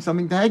you're giving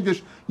something to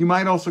Hegdish, you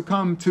might also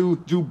come to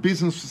do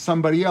business with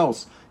somebody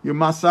else. You're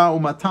masa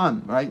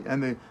umatan, right?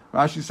 And the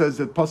Rashi says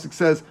that Pasuk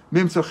says,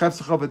 Mimsa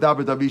chefsecha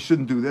v'daber davi, you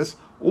shouldn't do this.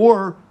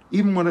 Or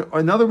even when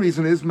another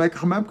reason is you might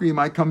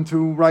come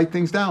to write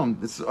things down.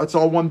 It's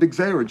all one big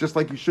zera. Just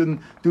like you shouldn't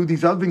do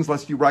these other things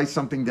unless you write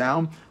something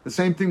down. The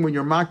same thing when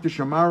you're makdish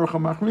or marach or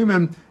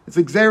machrimim, it's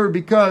a zera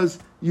because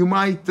you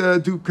might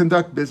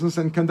conduct business,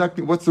 and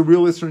conducting, what's the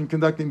real issue in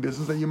conducting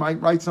business? That you might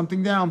write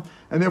something down,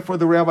 and therefore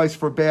the rabbis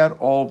forbade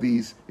all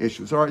these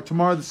issues. All right,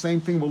 tomorrow the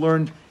same thing we'll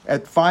learn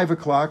at 5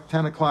 o'clock,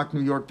 10 o'clock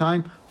New York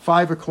time,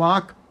 5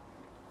 o'clock,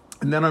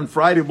 and then on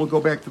Friday we'll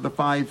go back to the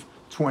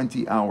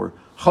 5:20 hour.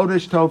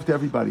 Chodesh Tov to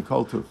everybody.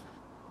 Kol Tov.